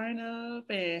 Turn up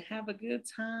and have a good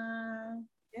time.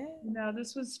 Yeah. No,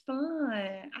 this was fun.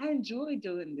 I enjoy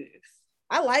doing this.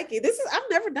 I like it. I've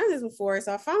never done this before.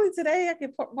 So finally today I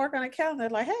can mark on a calendar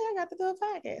like, hey, I got to do a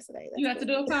podcast today. You have to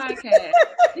do a podcast.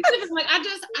 It's like I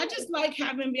just like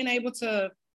been able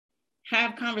to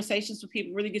have conversations with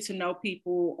people, really get to know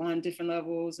people on different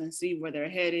levels and see where their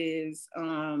head is.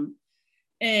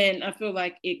 And I feel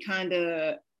like it kind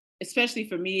of, especially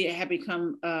for me, it had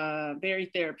become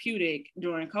very therapeutic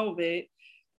during COVID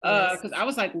because I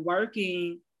was like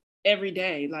working every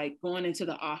day, like going into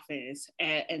the office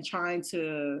and trying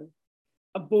to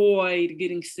avoid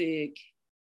getting sick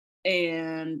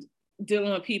and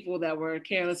dealing with people that were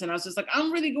careless. And I was just like,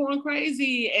 I'm really going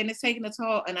crazy and it's taking a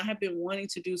toll. And I have been wanting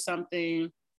to do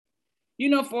something,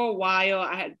 for a while.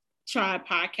 I had tried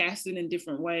podcasting in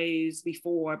different ways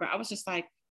before, but I was just like,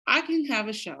 I can have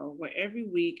a show where every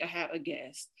week I have a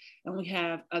guest and we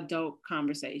have a dope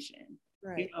conversation,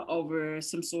 right. Over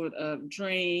some sort of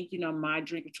drink. My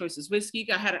drink of choice is whiskey.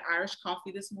 I had an Irish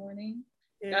coffee this morning.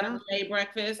 Yeah. Got a made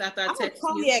breakfast after I I'm a texted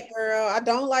cognac girl. I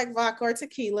don't like vodka or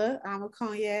tequila. I'm a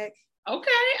cognac.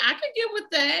 Okay, I can get with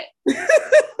that.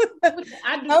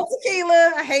 I do. No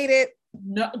tequila. I hate it.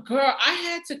 No, girl, I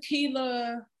had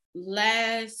tequila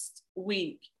last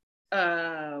week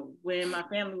when my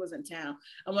family was in town.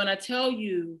 And when I tell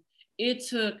you, it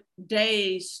took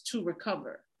days to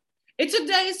recover. It took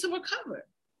days to recover.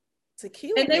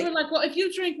 Tequila. And they were like, well, if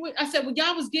you drink, I said, well,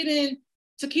 y'all was getting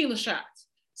tequila shots.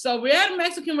 So we're at a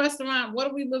Mexican restaurant. What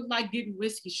do we look like getting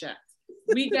whiskey shots?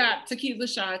 We got tequila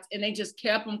shots and they just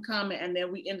kept them coming. And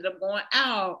then we ended up going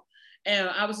out. And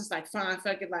I was just like, fine,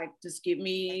 fuck it. Like, just give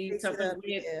me something.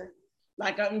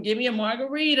 Like, give me a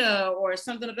margarita or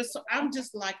something of this. So I'm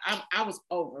just like, I was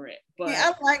over it. But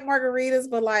yeah, I like margaritas,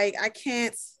 but like, I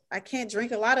can't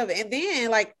drink a lot of it. And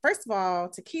then, like, first of all,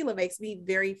 tequila makes me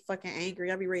very fucking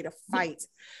angry. I'll be ready to fight.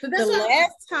 The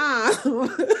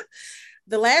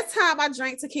last time I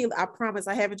drank tequila, I promise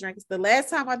I haven't drank it. The last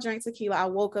time I drank tequila, I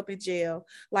woke up in jail.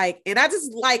 Like, and I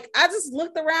just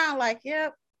looked around like,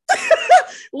 yep.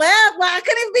 Laugh. Like, I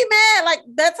couldn't even be mad. Like,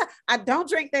 I don't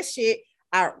drink that shit.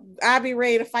 I'll be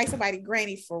ready to fight somebody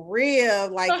granny for real.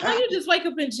 Like, so how you just wake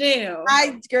up in jail?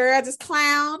 I just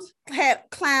clowned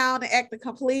and act a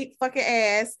complete fucking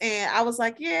ass. And I was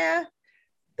like, yeah,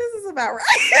 this is about right.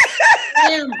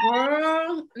 Damn,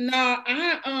 girl. No,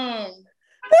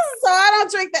 so I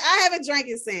don't drink that. I haven't drank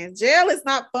it since. Jail is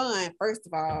not fun, first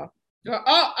of all.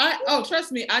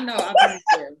 Trust me, I know. I've been in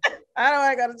jail. I don't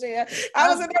want to go to jail. I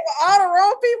was in there with all the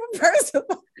wrong people, first of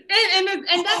all. And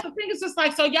that's the thing. It's just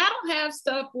like, so y'all don't have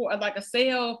stuff for like a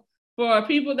sale for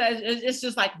people that it's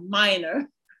just like minor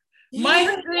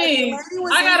things.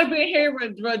 I gotta be here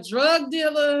with drug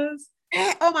dealers.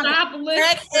 Oh my God.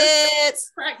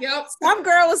 Crackheads. Yep. Some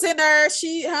girl was in there.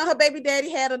 Her baby daddy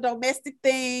had a domestic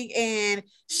thing and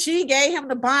she gave him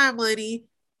the bond money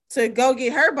to go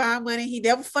get her bond money. He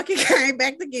never fucking came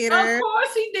back to get her. Of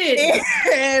course he did.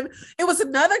 And it was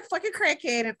another fucking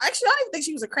crackhead. And actually, I don't even think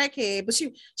she was a crackhead, but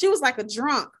she was like a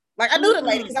drunk. Like, I knew the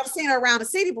lady because I've seen her around the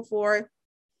city before.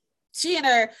 She and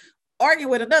her arguing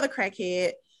with another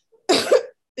crackhead.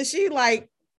 And she like,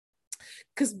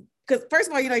 because first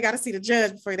of all, you got to see the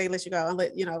judge before they let you go and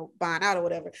let, bond out or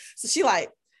whatever. So she like,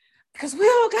 because we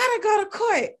don't got to go to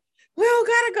court. We don't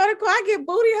gotta go to court. I get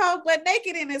booty hole but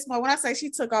naked in this one. When I say she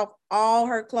took off all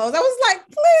her clothes, I was like,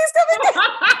 please come in.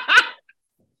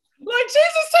 Like,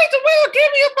 Jesus, take the wheel,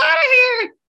 get me up out of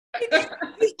here.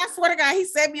 I swear to God, he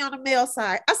set me on the male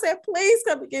side. I said, please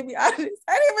come and get me out of this.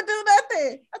 I didn't even do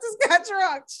nothing. I just got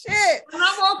drunk. Shit. And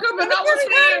I woke up and I was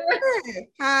here.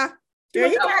 Huh? I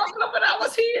woke up and I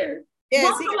was here. Yes,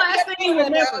 what was the last thing you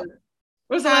remember?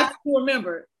 What was the last thing you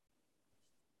remember?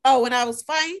 Oh, when I was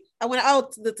fine, I went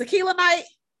out to the tequila night.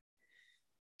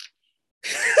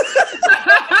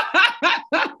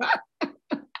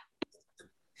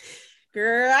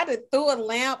 Girl, I just threw a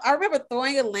lamp. I remember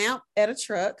throwing a lamp at a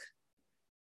truck.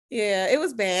 Yeah, it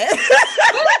was bad.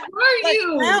 Where were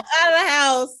you? Lamp out of the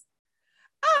house.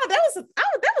 Oh, that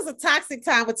was a toxic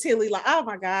time with Tilly. Like, oh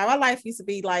my God, my life used to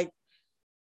be like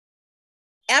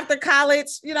after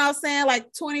college, you know what I'm saying?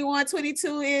 Like 21,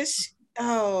 22-ish.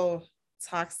 Oh,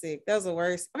 toxic. That was the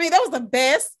worst. I mean, that was the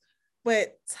best,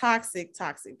 but toxic,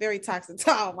 very toxic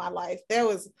time of my life. That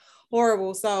was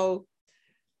horrible. So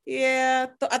yeah,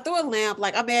 I threw a lamp.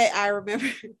 Like I remember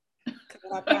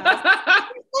coming out the house.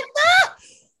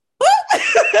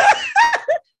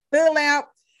 Threw a lamp.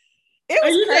 It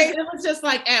was crazy. It was just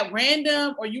like at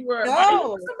random, or you were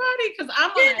no somebody? Because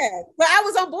I'm like, but I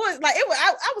was on board. Like it was,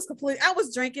 I was completely. I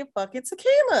was drinking fucking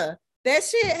tequila. That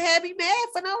shit had me mad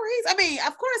for no reason. I mean,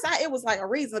 of course, it was like a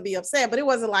reason to be upset, but it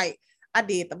wasn't like I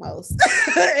did the most.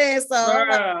 And so,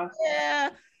 like, yeah.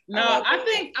 No, I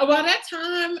think about that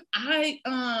time I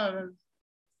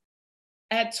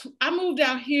moved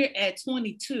out here at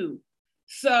 22,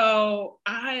 so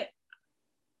I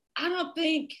don't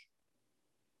think.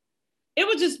 It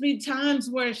would just be times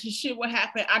where shit would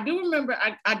happen. I do remember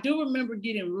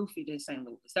getting roofied in St.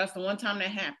 Louis. That's the one time that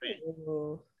happened.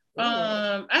 Ooh.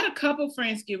 I had a couple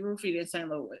friends get roofied in St.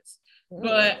 Louis,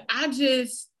 but I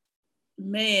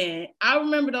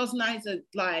remember those nights of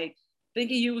like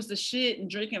thinking you was the shit and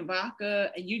drinking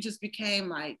vodka, and you just became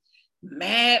like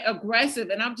mad aggressive.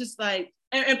 And I'm just like,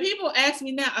 and people ask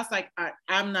me now, I was like,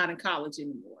 I'm not in college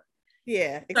anymore.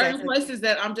 Yeah, exactly. Certain places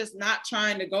that I'm just not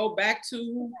trying to go back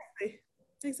to.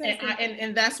 Exactly.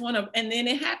 And that's one of, and then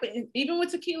it happened, even with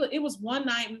tequila. It was one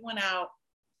night we went out,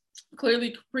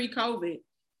 clearly pre-COVID,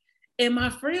 and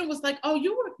my friend was like, "Oh,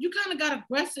 you kind of got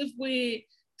aggressive with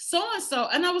so-and-so,"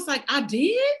 and I was like, "I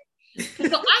did." So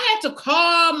I had to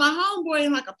call my homeboy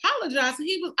and like apologize.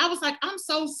 And I was like, "I'm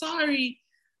so sorry."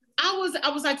 I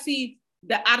was like, "See,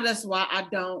 that's why I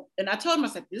don't." And I told him, I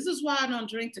said, "This is why I don't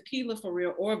drink tequila for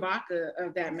real, or vodka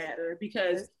of that matter,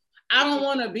 because I don't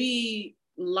want to be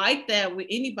like that with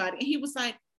anybody." And he was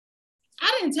like,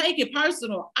 "I didn't take it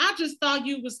personal. I just thought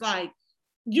you was like,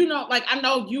 like I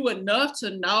know you enough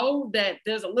to know that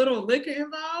there's a little liquor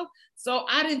involved. So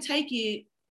I didn't take it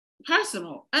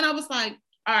personal." And I was like,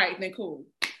 "All right, then cool."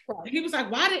 And he was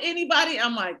like, "Why did anybody?"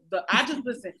 I'm like, I just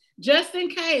listen, just in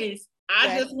case.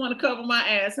 I just want to cover my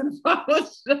ass and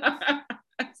apologize. Yeah,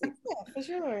 for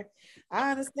sure.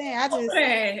 I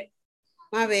understand.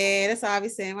 My bad. That's all I be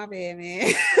saying. My bad,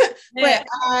 man. But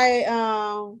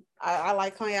I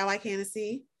like cognac. I like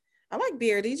Hennessy. I like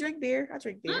beer. Do you drink beer? I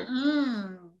drink beer.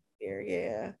 Beer,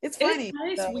 yeah. It's funny.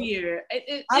 It's weird.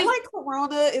 I like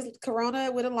Corona. Is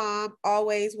Corona with a lime,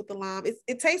 always with the lime.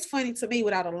 It tastes funny to me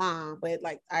without a lime, but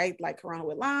like I like Corona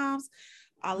with limes.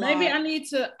 I need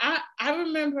to. I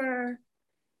remember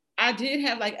I did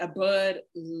have like a Bud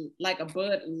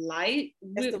Light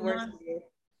with one,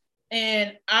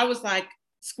 and I was like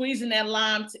squeezing that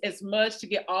lime as much to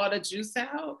get all the juice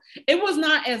out. It was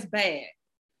not as bad,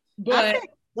 but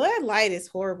Bud Light is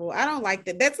horrible. I don't like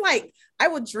that. That's like I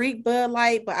would drink Bud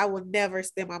Light, but I would never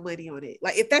spend my money on it.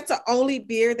 Like if that's the only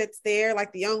beer that's there,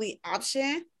 like the only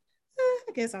option,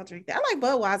 I guess I'll drink that. I like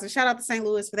Budweiser. Shout out to St.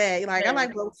 Louis for that. Like I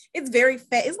like Bud. It's very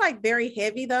fat. It's like very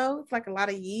heavy though. It's like a lot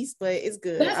of yeast, but it's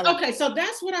good. Okay, so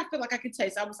that's what I feel like I can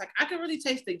taste. I was like, I can really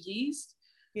taste the yeast.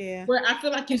 Yeah. Where I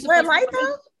feel like you're Bud Light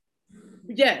though.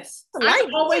 Yes, I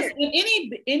can always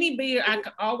in any beer I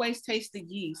can always taste the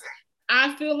yeast.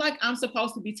 I feel like I'm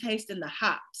supposed to be tasting the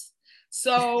hops,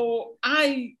 so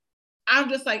I'm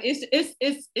just like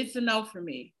it's a no for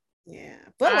me. Yeah,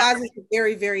 Budweiser is a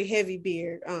very very heavy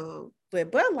beer.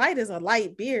 But Bud Light is a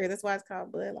light beer. That's why it's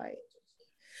called Bud Light.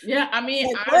 Yeah, I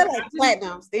mean, like Bud Light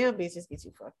Platinums, damn bitches get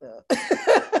you fucked up.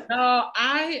 No,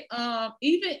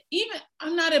 even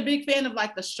I'm not a big fan of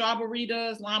like the strawberries,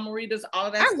 limeritas, all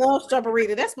of that. I love strawberry.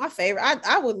 That's my favorite.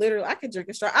 I could drink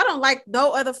a straw. I don't like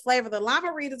no other flavor. The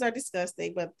limeritas are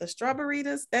disgusting, but the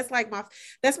strawberries, that's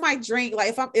my drink.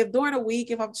 Like if during a week,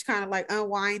 if I'm just kind of like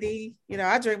unwinding,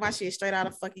 I drink my shit straight out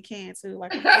of fucking can too.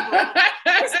 Like I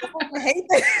hate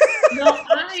that. No,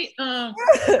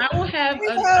 I will have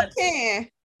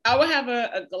I would have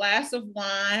a glass of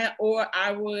wine, or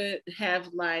I would have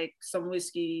like some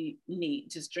whiskey neat,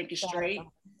 just drink it straight.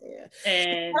 Yeah.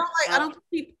 And I don't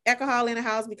keep alcohol in the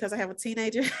house because I have a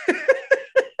teenager.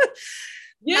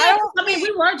 Yeah, I mean,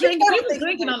 we were drinking. We was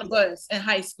drinking on the bus in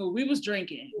high school. We was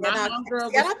drinking. I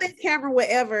don't think Cameron would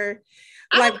ever.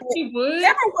 Like, he would.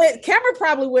 Cameron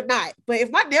probably would not. But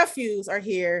if my nephews are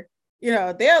here,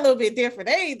 they're a little bit different.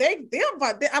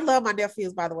 I love my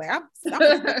nephews, by the way.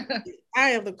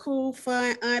 I am the cool,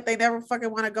 fun aunt. They never fucking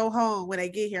want to go home when they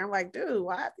get here. I'm like, dude,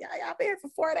 why? Y'all been here for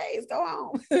 4 days. Go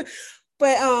home.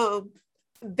 But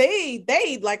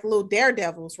they like little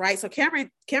daredevils, right? So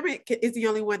Cameron is the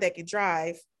only one that can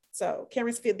drive. So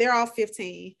they're all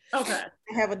 15. Okay.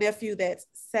 I have a nephew that's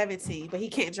 17, but he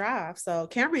can't drive. So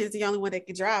Cameron is the only one that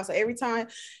can drive. So every time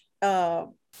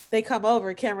they come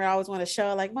over, Cameron always want to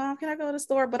show like, Mom, can I go to the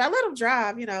store? But I let him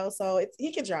drive, so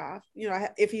he can drive.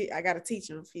 I got to teach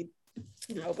him.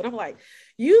 But I'm like,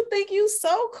 you think you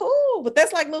so cool, but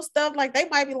that's like little stuff. Like they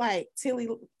might be like, Tilly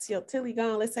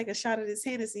gone. Let's take a shot of this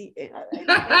Hennessy. And you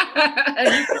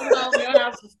come home, your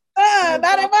house is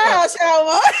not in my house,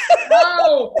 y'all.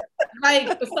 No, like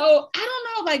so. I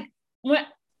don't know. Like when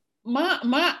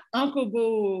my Uncle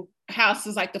Boo house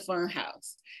is like the fun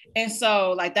house, and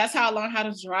so like that's how I learned how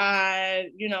to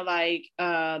drive. Like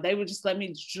they would just let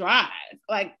me drive,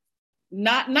 like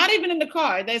not even in the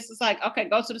car. They just like, okay,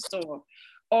 go to the store,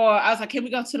 or I was like, can we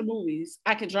go to the movies?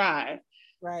 I could drive,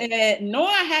 right? And no,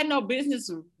 I had no business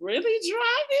really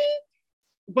driving.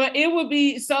 But it would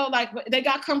be so like they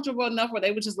got comfortable enough where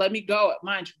they would just let me go.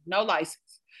 Mind you, no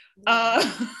license. So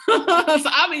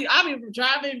I'll be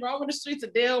driving, roaming the streets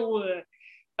of Dalewood,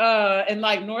 in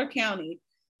like North County.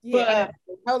 Yeah,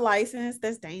 but no license.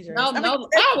 That's dangerous. No,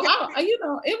 it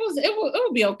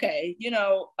would be okay,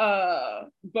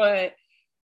 but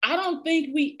I don't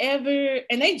think we ever,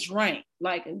 and they drank,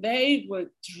 like they would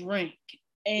drink.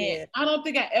 And I don't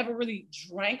think I ever really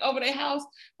drank over their house.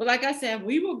 But like I said,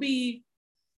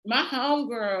 my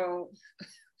homegirl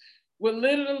would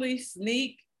literally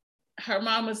sneak her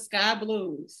mama's Sky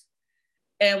Blues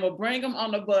and would bring them on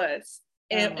the bus.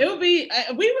 And it would be,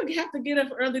 we would have to get up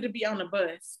early to be on the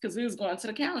bus because we was going to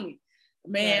the county.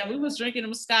 Man, we was drinking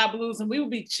them Sky Blues and we would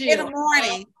be chill.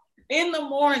 In the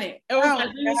morning. It was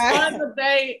like we would start the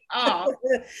day off,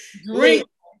 drink.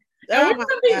 And we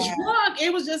wouldn't be drunk.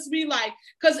 It was just be like,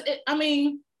 because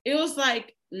it was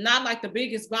like not like the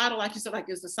biggest bottle, like you said, like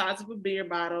it's the size of a beer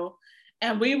bottle.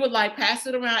 And we would like pass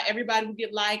it around. Everybody would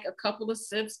get like a couple of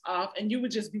sips off, and you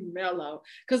would just be mellow.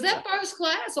 Because that first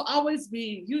class will always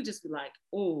be, you just be like,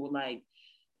 oh, like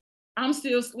I'm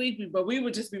still sleepy, but we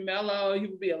would just be mellow.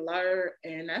 You would be alert,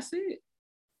 and that's it.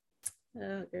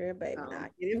 Oh, girl, baby, nah,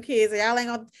 get them kids. Y'all ain't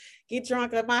gonna get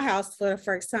drunk at my house for the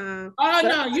first time. Oh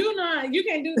no, you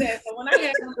can't do that. So when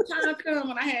the time come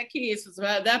when I had kids,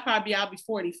 that probably I'll be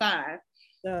 45.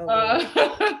 I feel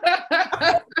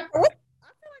like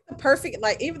the perfect,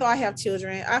 like even though I have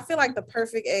children, I feel like the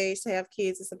perfect age to have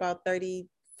kids is about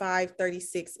 35,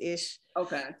 36-ish.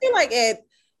 Okay. I feel like at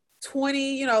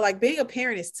 20, like being a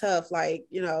parent is tough. Like,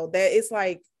 that it's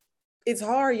like it's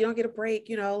hard. You don't get a break,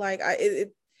 like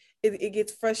it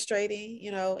gets frustrating,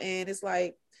 and it's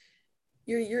like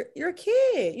you're a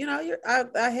kid,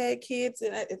 I had kids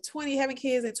at 20, having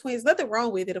kids at 20, there's nothing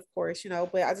wrong with it, of course,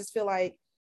 but I just feel like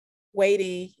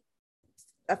waiting.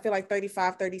 I feel like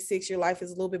 35, 36, your life is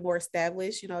a little bit more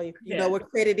established. You know what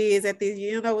credit is at this,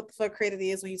 you know what the fuck credit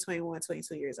is when you're 21,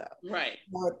 22 years old. Right.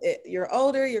 You're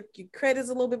older, your credit is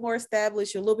a little bit more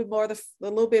established. You're a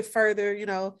little bit further,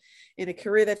 in a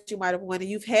career that you might have wanted.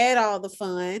 You've had all the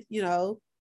fun,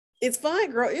 it's fun,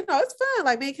 girl. It's fun.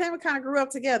 Like me and Cameron kind of grew up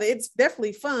together. It's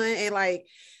definitely fun. And like,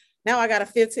 now I got a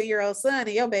 15-year-old son and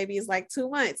your baby is like 2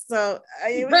 months. So,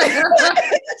 but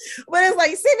it's like,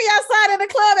 you see me outside in the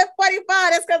club at 45.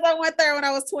 That's because I went there when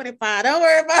I was 25. Don't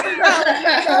worry about it.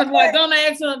 Don't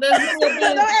ask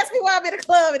me why I'm in the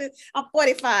club. I'm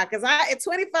 45 because at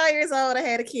 25 years old, I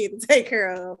had a kid to take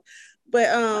care of.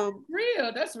 But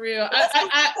that's real.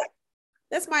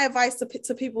 That's my advice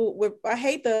to people. When are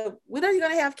you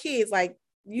going to have kids? Like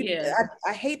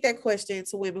I hate that question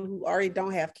to women who already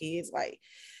don't have kids. Like,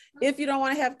 if you don't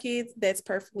want to have kids, that's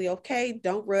perfectly okay.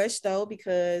 Don't rush though,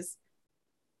 because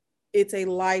it's a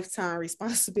lifetime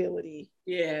responsibility.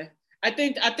 Yeah. I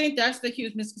think that's the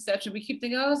huge misconception. We keep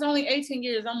thinking, oh, it's only 18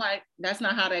 years. I'm like, that's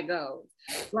not how that goes.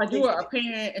 Like you are a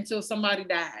parent until somebody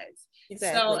dies.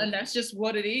 Exactly. So, and that's just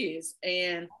what it is.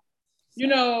 And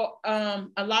a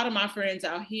lot of my friends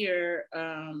out here,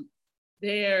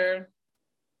 they're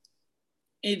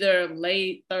either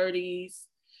late 30s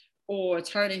or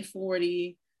turning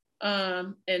 40.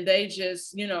 And they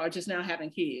just, are just now having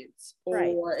kids.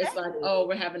 Or it's like, oh,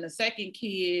 we're having a second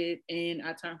kid and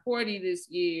I turned 40 this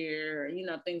year,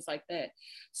 things like that.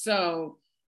 So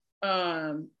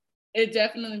it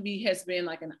definitely has been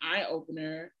like an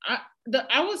eye-opener.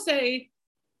 I would say,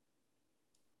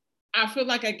 I feel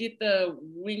like I get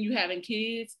when you having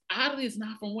kids, oddly, it's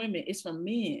not from women, it's from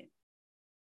men.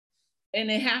 And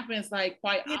it happens like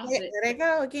quite often. There they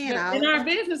go again. In our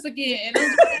business again.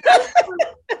 And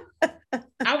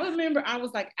I remember I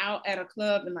was like out at a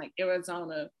club in like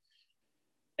Arizona,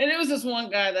 and it was this one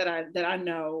guy that I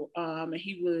know, and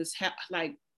he was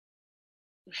like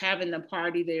having a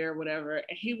party there or whatever,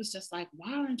 and he was just like,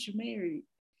 "Why aren't you married?"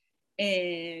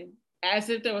 And as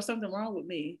if there was something wrong with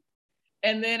me.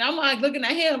 And then I'm like looking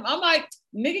at him, I'm like,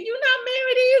 "Nigga, you not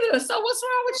married either. So what's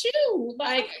wrong with you?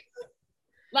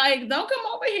 Like don't come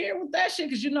over here with that shit,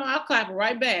 because I'll clap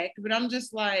right back." But I'm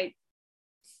just like,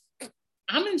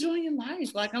 I'm enjoying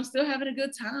life. Like I'm still having a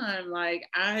good time. Like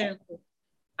I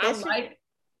like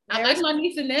my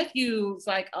niece and nephews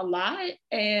like a lot,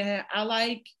 and I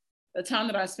like the time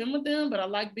that I spend with them, but I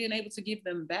like being able to give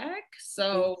them back.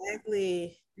 So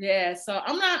exactly. yeah, so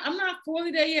I'm not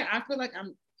fully there yet. I feel like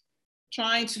I'm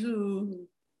trying to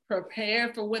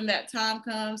prepare for when that time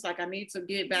comes. Like I need to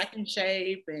get back in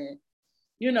shape and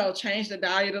change the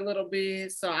diet a little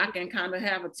bit so I can kind of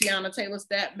have a Tiana Taylor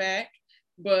step back.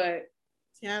 But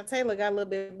Tiana Taylor got a little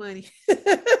bit of money.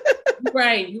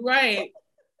 right.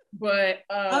 But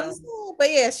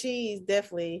yeah, she's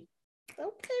definitely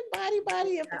okay.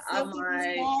 Body of I'm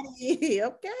like, body.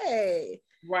 Okay.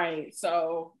 Right.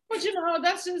 So, but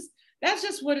that's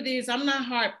just what it is. I'm not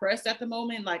hard pressed at the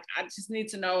moment. Like I just need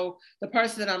to know the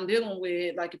person that I'm dealing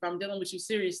with. Like if I'm dealing with you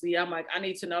seriously, I'm like, I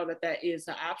need to know that is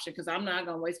the option, because I'm not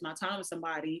gonna waste my time with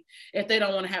somebody if they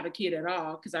don't want to have a kid at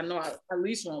all. Because I know I at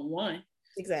least want one.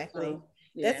 Exactly.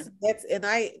 Yeah. That's and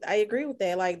I agree with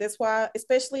that. Like that's why,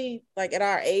 especially like at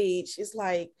our age, it's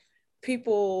like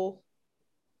people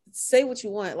say what you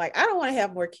want. Like I don't want to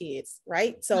have more kids,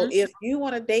 right? So if you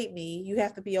want to date me, you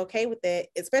have to be okay with that,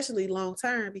 especially long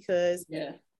term, because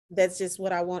that's just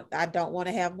what I want. I don't want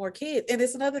to have more kids. And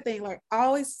it's another thing, like I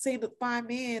always seem to find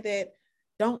men that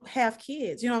don't have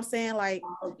kids. You know what I'm saying? Like,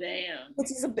 oh damn,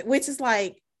 which is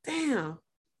like, damn.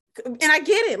 And I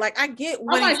get it. Like I get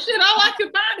when I'm like, shit, all I can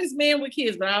find is men with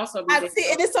kids, but I also I see,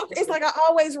 and it's like I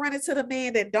always run into the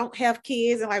men that don't have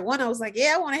kids, and like one of them was like,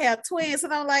 yeah, I want to have twins,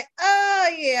 and I'm like, oh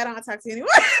yeah, I don't want to talk to you anymore.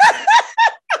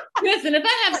 Listen, if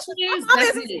I have twins,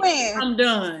 that's it. I'm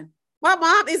done. My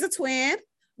mom is a twin.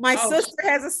 My sister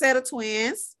has a set of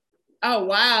twins. Oh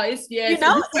wow, it's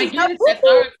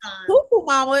Fufu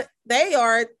mama, they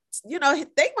are,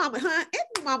 they mama,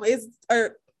 and mama is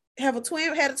had a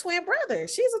twin brother.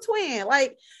 She's a twin.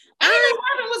 Like I didn't know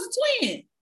Marvin was a twin.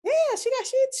 Yeah,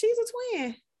 she's a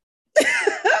twin.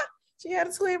 She had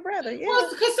a twin brother. Yeah. Well,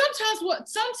 because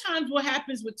sometimes what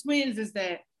happens with twins is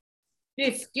that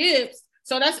it skips.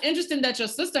 So that's interesting that your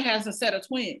sister has a set of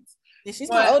twins. And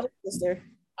she's my older sister.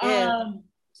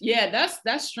 Yeah.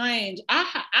 That's strange. I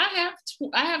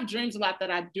have dreams a lot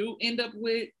that I do end up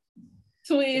with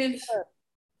twins,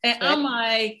 and I'm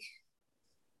like,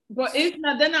 but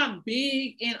they're not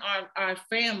big in our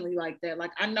family like that.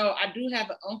 Like I know I do have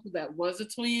an uncle that was a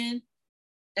twin,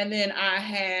 and then I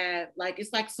had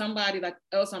it's like somebody like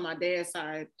else on my dad's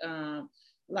side,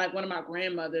 like one of my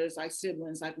grandmothers, like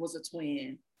siblings, like was a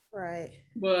twin. Right.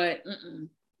 But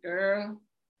girl.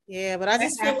 Yeah, but I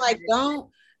just feel like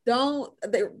don't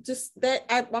just that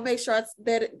I make sure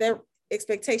that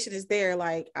expectation is there.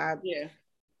 Like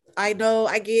I know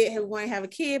I get we want to have a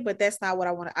kid, but that's not what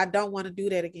I want. I don't want to do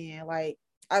that again. Like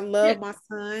I love my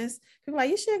sons. People are like,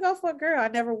 you should go for a girl. I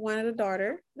never wanted a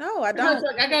daughter. No, I don't.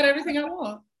 I got everything I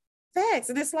want. Facts.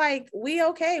 And it's like, we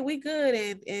okay, we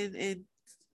good. And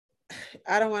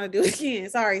I don't want to do it again.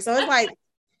 Sorry. So it's like,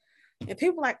 and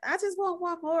people like, I just want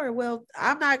one more. Well,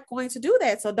 I'm not going to do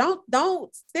that. So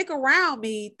don't stick around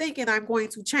me thinking I'm going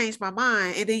to change my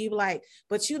mind. And then you be like,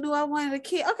 but you knew I wanted a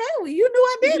kid. Okay, well, you knew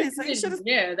I didn't. So you should have.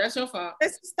 Yeah, that's your fault.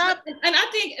 Let's stop. And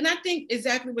I think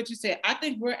exactly what you said. I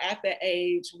think we're at the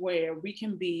age where we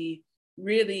can be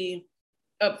really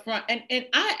upfront. And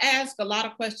I ask a lot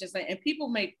of questions, and people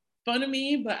make fun of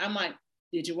me, but I'm like,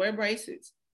 did you wear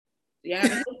braces? You have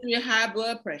a history of high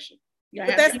blood pressure.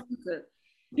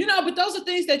 But those are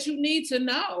things that you need to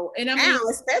know. And I mean, now,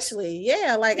 especially,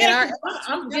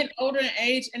 I'm getting older in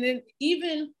age, and then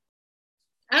even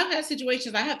I've had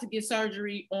situations I have to get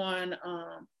surgery on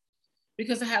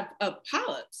because I have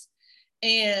polyps,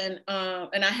 and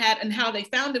how they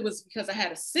found it was because I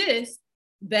had a cyst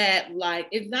that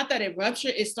it's not that it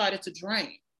ruptured, it started to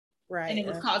drain. Right. And it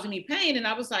was causing me pain. And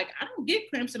I was like, I don't get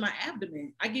cramps in my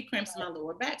abdomen. I get cramps in my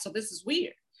lower back. So this is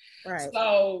weird. Right.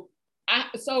 So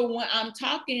when I'm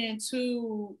talking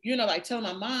to, telling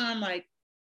my mom,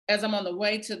 as I'm on the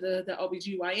way to the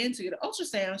OBGYN to get an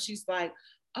ultrasound, she's like,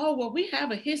 oh, well, we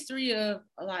have a history of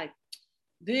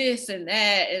this and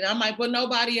that. And I'm like, well,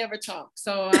 nobody ever talked.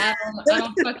 So I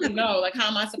don't fucking know. How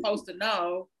am I supposed to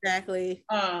know? Exactly.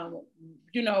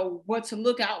 What to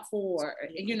look out for,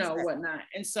 whatnot.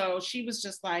 And so she was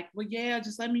just like, well, yeah,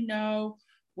 just let me know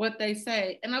what they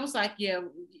say. And I was like, yeah,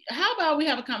 how about we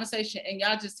have a conversation and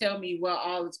y'all just tell me what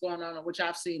all is going on, which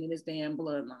I've seen in this damn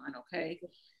bloodline, okay?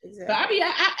 Exactly. But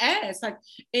I asked,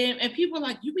 and people are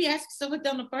like, you be asking stuff like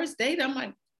that on the first date? I'm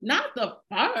like, not the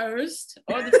first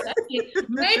or the second,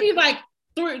 maybe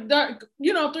 3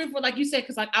 or 4, like you said,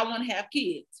 because I want to have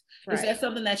kids. Right. Is that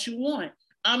something that you want?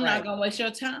 I'm not gonna waste your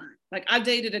time. I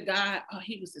dated a guy,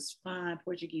 he was this fine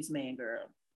Portuguese man, girl.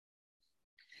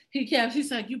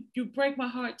 He's like, you break my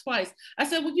heart twice. I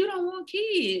said, well, you don't want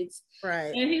kids.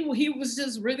 Right. And he was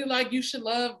just really like, you should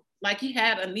love, like he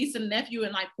had a niece and nephew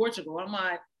in like Portugal. I'm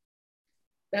like,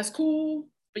 that's cool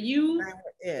for you.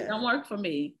 Yeah. It don't work for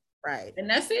me. Right. And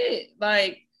that's it.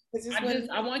 Like,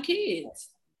 I want kids.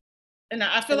 And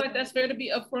I feel like that's fair to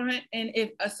be upfront. And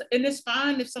it's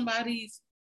fine if somebody's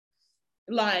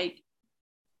like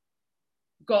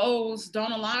goals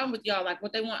don't align with y'all, like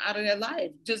what they want out of their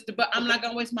life. But I'm not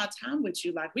gonna waste my time with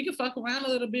you. Like we can fuck around a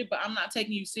little bit, but I'm not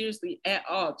taking you seriously at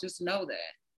all. Just know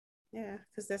that. Yeah,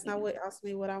 because that's not what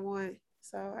ultimately what I want.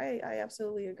 So I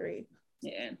absolutely agree.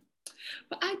 Yeah.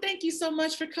 But I thank you so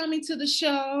much for coming to the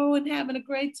show and having a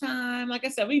great time. Like I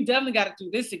said, we definitely got to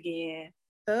do this again.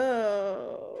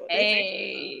 Oh,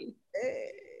 hey.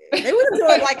 Maybe we can do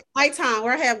it like nighttime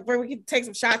where we can take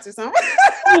some shots or something.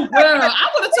 Oh, girl, I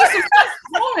would have took some shots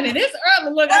this morning. It's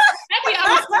early. Look, happy I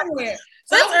was somewhere.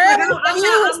 So it's early for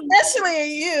you, especially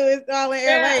in you. It's all in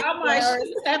LA. I'm like,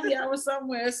 happy I was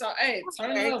somewhere. So, hey,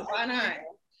 turn it up. Why not?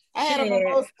 I had a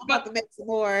mimosa. I'm about to make some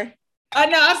more. I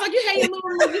know. I was like, you had your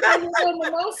little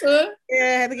mimosa. Yeah, I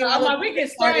had to get I'm like, we can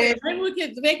start. Maybe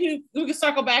we can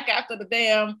circle back after the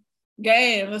damn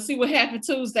game. Let's see what happened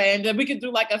Tuesday, and then we can do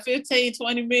like a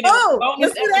 15-20 minute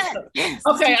bonus episode. Yes.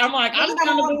 Okay, I'm like, I'm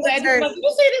gonna do that. Like,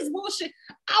 you see this bullshit?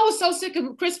 I was so sick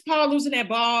of Chris Paul losing that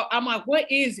ball. I'm like,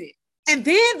 what is it? And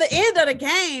then the end of the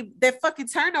game, that fucking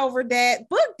turnover that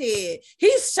Book did.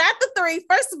 He shot the three.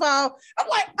 First of all, I'm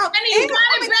like, oh, and then you got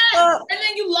it back, and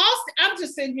then you lost it. I'm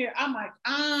just sitting here. I'm like,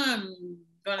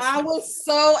 I was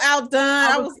so outdone.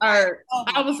 I was irked.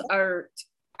 I was irked.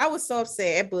 I was so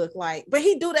upset at Book. Like, but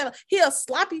he do that. He a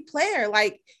sloppy player.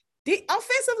 Like,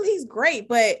 offensively, he's great,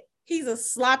 but he's a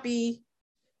sloppy.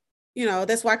 You know,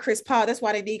 that's why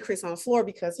they need Chris on the floor,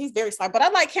 because he's very slow. But I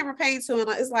like Cameron Payne too. And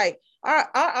it's like our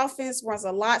offense runs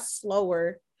a lot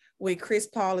slower when Chris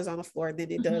Paul is on the floor than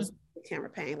it does with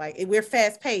Cameron Payne. Like, we're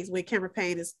fast paced when Cameron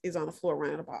Payne is on the floor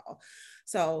running the ball.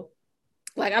 So,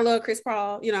 like, I love Chris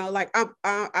Paul. You know, like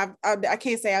I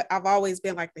can't say I've always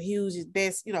been like the hugest,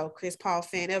 best, you know, Chris Paul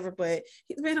fan ever, but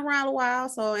he's been around a while.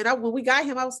 So, and when we got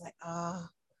him, I was like,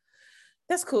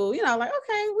 that's cool, you know, like,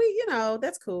 okay,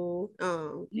 that's cool.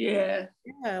 Yeah,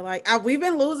 like we've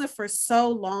been losing for so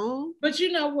long. But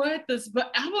you know what?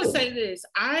 But I will say this: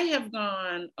 I have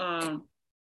gone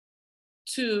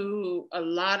to a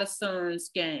lot of Suns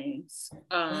games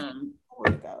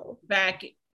back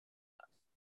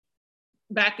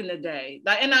in the day.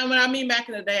 Like, and when I mean back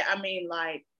in the day, I mean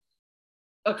like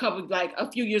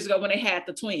a few years ago when they had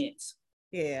the twins.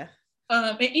 Yeah.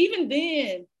 And even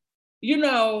then, you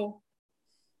know,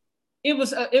 it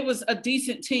was a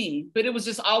decent team, but it was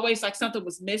just always like something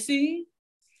was missing,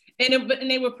 and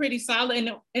they were pretty solid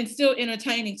and still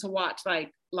entertaining to watch,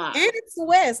 like live. And it's the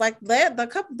West, like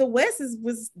the West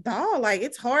was dog. Like,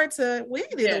 it's hard to win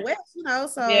in the West, you know.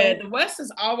 So yeah, the West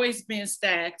has always been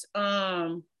stacked.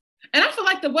 And I feel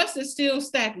like the West is still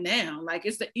stacked now. Like,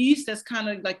 it's the East that's kind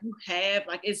of like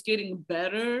like it's getting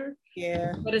better.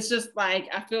 Yeah, but it's just like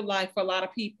I feel like for a lot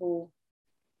of people.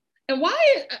 And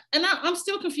I'm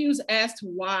still confused as to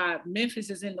why Memphis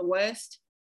is in the West.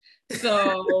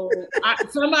 So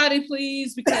somebody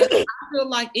please, because I feel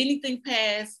like anything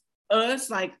past us,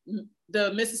 like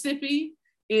the Mississippi,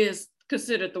 is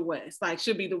considered the West, like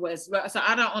should be the West. So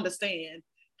I don't understand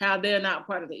how they're not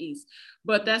part of the East,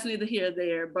 but that's neither here nor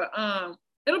there. But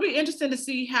it'll be interesting to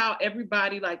see how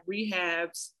everybody like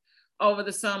rehabs over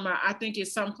the summer. I think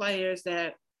it's some players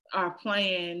that are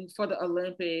playing for the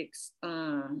Olympics,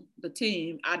 the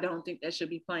team, I don't think they should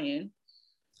be playing.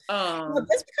 Well,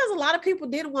 that's because a lot of people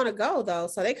didn't want to go though,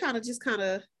 so they kind of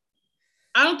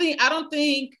I don't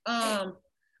think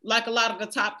like a lot of the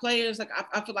top players, like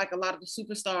I feel like a lot of the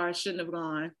superstars shouldn't have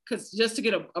gone, because just to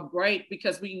get a break,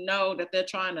 because we know that they're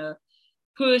trying to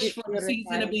push for the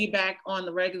season to be back on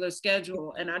the regular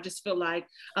schedule. And I just feel like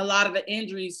a lot of the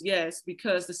injuries, yes,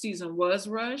 because the season was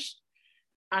rushed,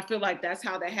 I feel like that's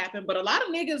how that happened. But a lot of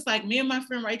niggas, like me and my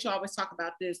friend Rachel always talk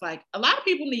about this, like a lot of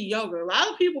people need yoga. A lot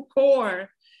of people core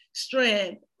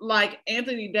strength, like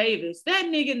Anthony Davis. That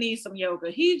nigga needs some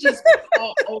yoga. He just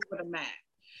all over the map.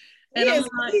 And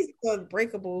he's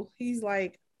unbreakable. He's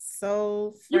like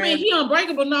so fragile. You mean he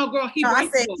unbreakable? No, girl, I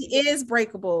said he is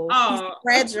breakable. He's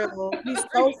fragile. He's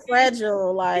so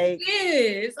fragile. Like, he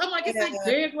is. I'm like, it's like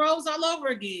Derrick Rose all over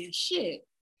again. Shit.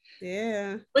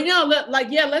 Yeah. But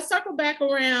let's circle back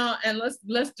around and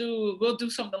we'll do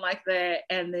something like that.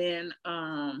 And then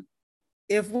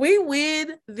if we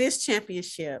win this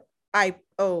championship, I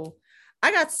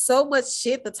got so much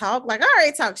shit to talk. Like, I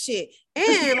already talk shit.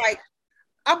 And like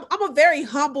I'm a very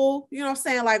humble, you know what I'm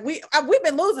saying? Like we've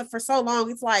been losing for so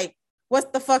long. It's like, what's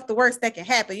the fuck the worst that can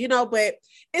happen, you know? But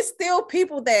it's still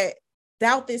people that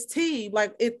doubt this team.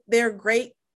 Like they're a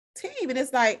great team. And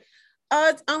it's like,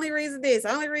 only reason this,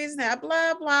 only reason that,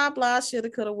 blah, blah, blah, shoulda,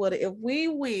 coulda, woulda. If we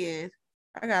win,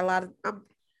 I got a lot of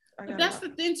but that's the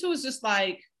thing too, is just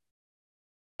like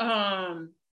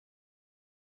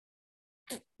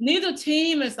neither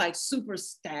team is like super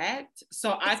stacked.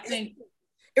 So I think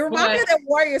it reminds me of that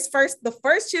Warriors the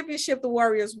first championship the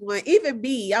Warriors won. Even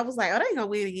me, I was like, oh, they gonna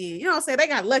win again. You know what I'm saying? They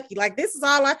got lucky. Like this is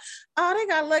all they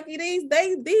got lucky. These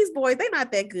boys, they not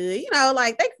that good. You know,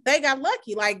 like they got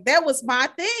lucky. Like that was my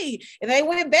thing. And they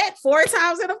went back 4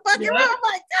 times in a fucking row. I'm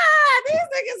like, God, these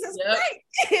niggas is great.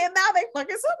 And now they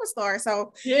fucking superstars.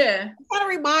 So yeah,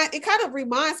 it kind of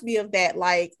reminds me of that,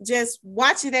 like just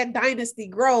watching that dynasty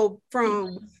grow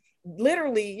from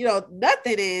literally, you know,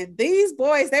 nothing. And these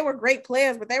boys, they were great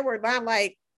players, but they were not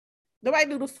like, nobody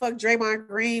knew the fuck Draymond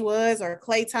Green was or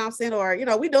Klay Thompson, or, you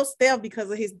know, we know Steph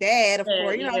because of his dad, of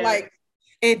course, you know, like,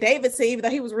 and Davidson, even though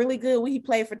he was really good when he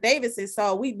played for Davidson.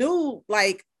 So we knew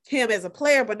like him as a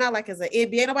player, but not like as an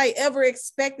NBA. Nobody ever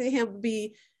expected him to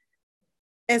be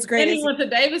as great. And he went to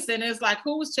Davidson. It's like,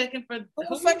 who was checking for? I mean,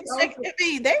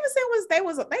 Davidson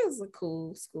was a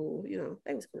cool school, you know.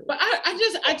 They was cool. But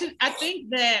I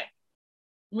think that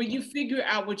when you figure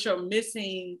out what your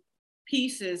missing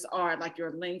pieces are, like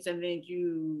your links, and then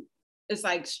it's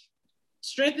like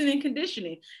strengthening and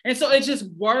conditioning, and so it just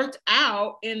worked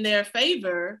out in their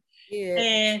favor,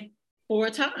 and for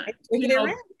a time,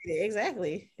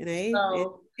 exactly. And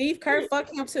Steve Kerr,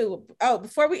 fuck him too. Oh,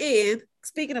 before we end,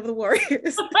 speaking of the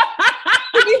Warriors,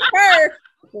 Steve Kerr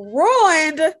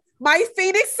ruined my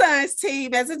Phoenix Suns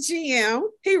team as a GM.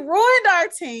 He ruined our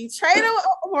team. Traded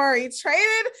Murray,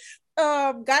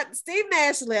 got Steve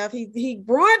Nash left. He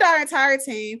ruined our entire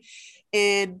team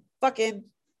and fucking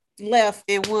left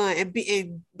and won and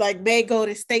like made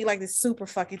Golden State like this super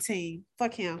fucking team.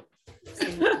 Fuck him. I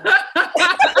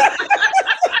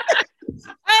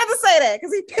have to say that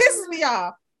because he pisses me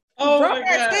off. Oh my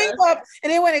God. Up,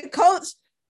 and then when it coached,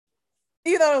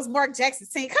 even though it was Mark Jackson's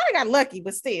team, kind of got lucky,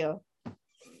 but still.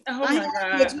 Oh my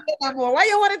God. Why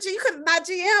you want to? You could not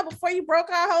GM before you broke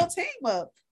our whole team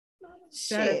up.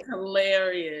 That is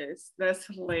hilarious. That's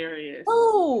hilarious.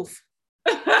 Oof.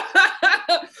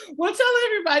 Well, tell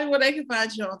everybody where they can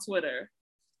find you on Twitter.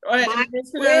 My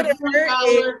Twitter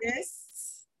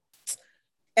is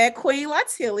at Queen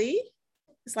Latilly.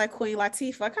 It's like Queen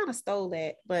Latifah. I kind of stole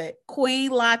that, but Queen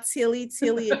Latilly,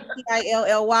 Tilly is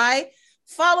Tilly.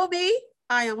 Follow me.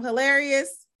 I am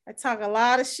hilarious. I talk a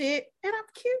lot of shit, and I'm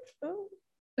cute.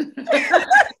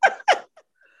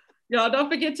 Y'all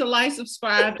don't forget to like,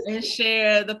 subscribe, and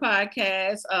share the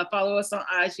podcast. Follow us on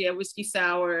IG at Whiskey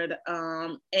Soured.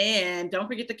 And don't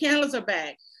forget the candles are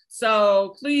back.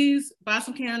 So please buy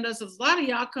some candles. There's a lot of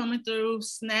y'all coming through,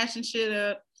 snatching shit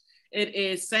up. It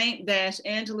is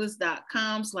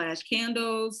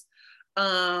saint-angelus.com/candles.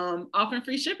 Offering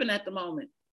free shipping at the moment.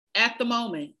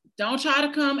 Don't try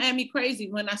to come at me crazy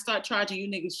when I start charging you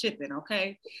niggas shipping,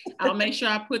 okay? I'll make sure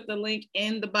I put the link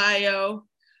in the bio.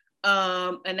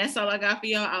 And that's all I got for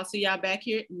y'all. I'll see y'all back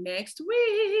here next week.